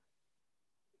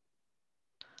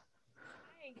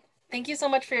 Hi. Thank you so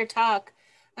much for your talk.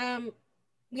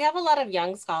 We have a lot of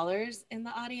young scholars in the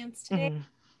audience today. And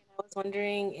I was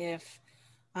wondering if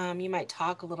you might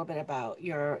talk a little bit about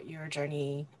your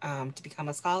journey to become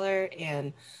a scholar,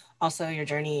 and also your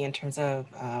journey in terms of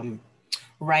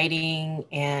writing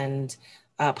and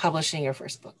publishing your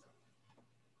first book.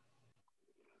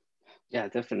 Yeah,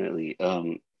 definitely.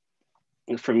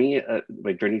 For me,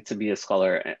 my journey to be a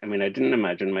scholar, I mean, I didn't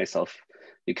imagine myself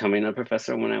becoming a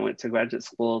professor when I went to graduate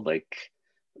school. Like,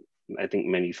 I think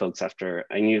many folks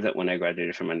I knew that when I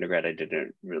graduated from undergrad, I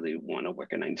didn't really want to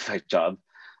work a 9-to-5 job.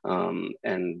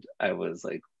 And I was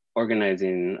like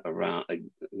organizing around,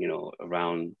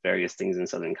 around various things in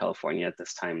Southern California. At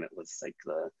this time, it was like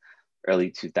the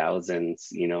early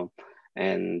 2000s,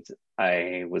 and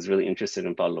I was really interested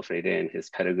in Paulo Freire and his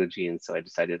pedagogy. And so I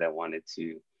decided I wanted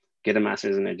to get a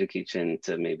master's in education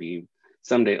to maybe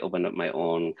someday open up my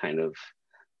own kind of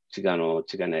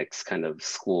Chicanx kind of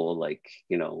school, like,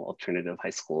 alternative high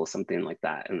school, something like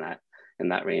that, in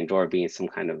that range, or being some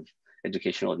kind of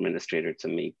educational administrator to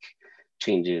make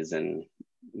changes and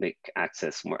make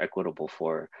access more equitable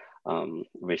for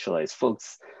racialized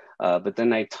folks. But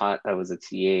then I was a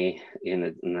TA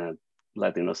in a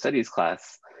Latino studies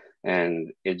class,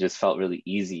 and it just felt really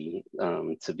easy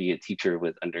to be a teacher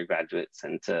with undergraduates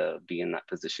and to be in that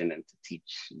position and to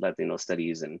teach Latino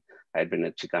studies. And I had been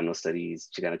a Chicano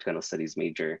studies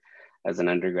major as an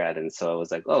undergrad. And so I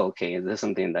was like, oh, okay, is this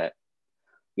something that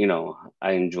you know,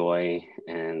 I enjoy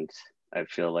and I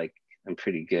feel like I'm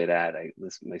pretty good at. I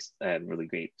had really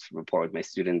great rapport with my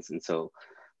students, and so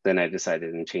then I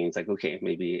decided and changed, like, okay,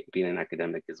 maybe being an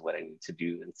academic is what I need to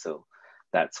do. And so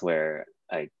that's where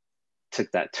I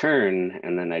took that turn,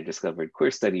 and then I discovered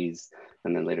queer studies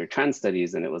and then later trans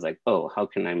studies. And it was like, oh, how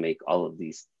can I make all of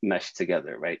these mesh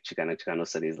together, right? Chicana, Chicano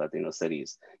studies, Latino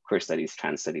studies, queer studies,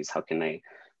 trans studies. How can I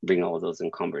bring all of those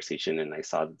in conversation? And I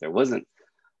saw that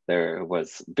there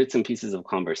was bits and pieces of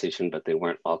conversation, but they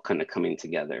weren't all kind of coming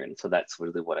together. And so that's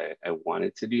really what I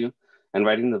wanted to do. And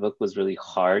writing the book was really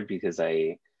hard because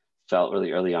I felt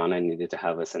really early on I needed to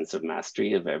have a sense of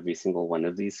mastery of every single one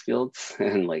of these fields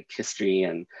and like history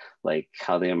and like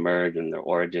how they emerge and their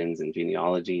origins and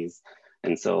genealogies.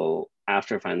 And so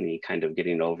after finally kind of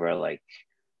getting over like,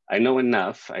 I know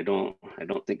enough, I don't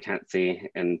think, can't say,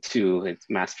 and two, it's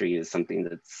mastery is something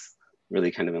that's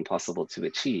really kind of impossible to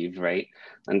achieve, right?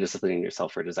 Undisciplining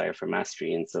yourself for desire for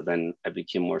mastery. And so then I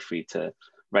became more free to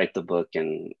write the book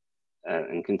and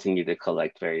continue to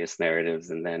collect various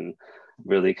narratives, and then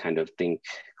really kind of think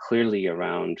clearly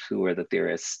around who are the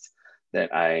theorists that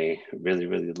I really,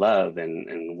 really love.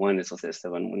 And one is Jose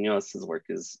Esteban Munoz. His work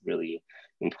is really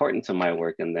important to my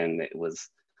work. And then it was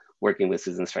working with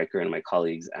Susan Stryker and my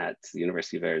colleagues at the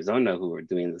University of Arizona who were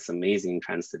doing this amazing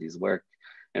trans studies work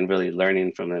and really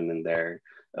learning from them and their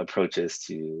approaches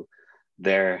to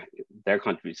their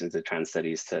contributions to trans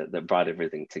studies that brought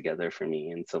everything together for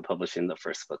me. And so publishing the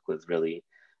first book was really,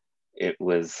 it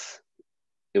was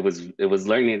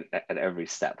learning at every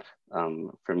step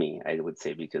for me, I would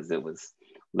say, because it was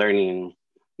learning,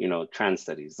 you know, trans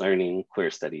studies, learning queer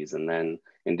studies, and then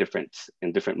in different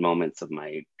moments of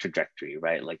my trajectory,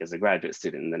 right? Like as a graduate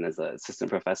student, and then as an assistant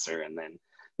professor, and then,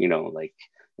 you know, like,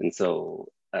 and so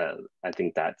I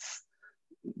think that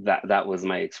was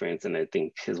my experience, and I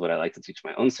think is what I like to teach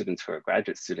my own students who are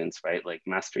graduate students, right? Like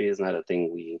mastery is not a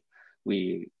thing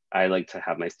I like to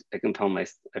have I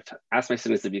ask my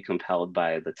students to be compelled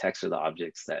by the text or the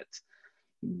objects that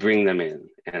bring them in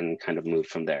and kind of move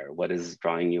from there. What is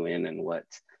drawing you in and what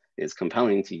is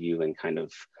compelling to you, and kind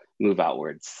of move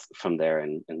outwards from there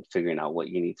and figuring out what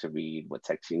you need to read, what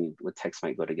text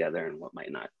might go together and what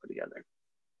might not go together.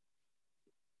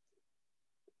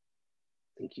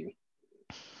 Thank you.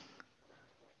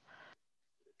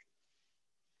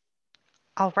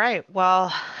 All right.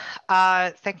 Well,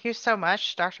 thank you so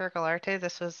much, Dr. Galarte.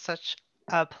 This was such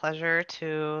a pleasure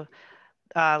to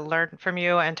learn from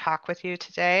you and talk with you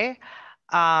today.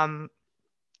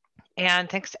 And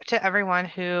thanks to everyone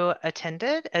who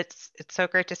attended. It's so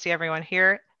great to see everyone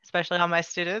here, especially all my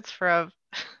students from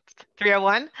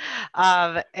 301.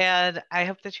 And I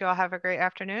hope that you all have a great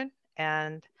afternoon,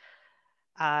 and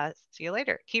see you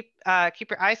later. Keep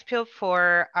your eyes peeled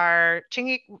for our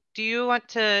Chingy. Do you want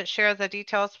to share the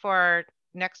details for our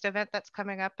next event that's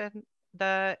coming up in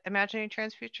the Imagining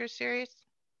Trans Future series?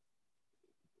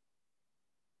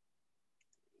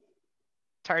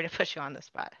 Sorry to push you on the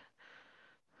spot.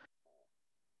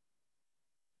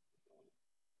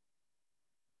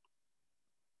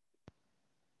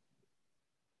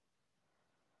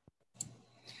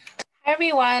 Hi,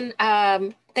 everyone.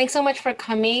 Thanks so much for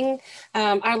coming.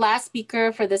 Our last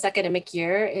speaker for this academic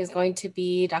year is going to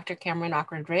be Dr. Cameron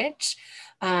Awkward-Rich.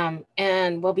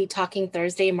 And we'll be talking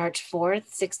Thursday, March 4th,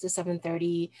 6 to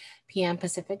 7:30 p.m.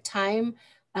 Pacific time.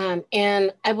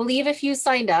 And I believe if you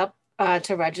signed up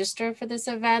to register for this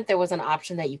event, there was an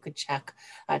option that you could check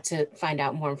to find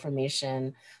out more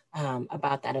information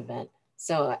about that event.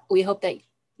 So we hope that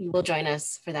you will join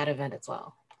us for that event as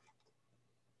well.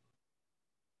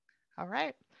 All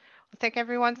right. Well, thank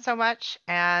everyone so much,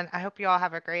 and I hope you all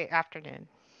have a great afternoon.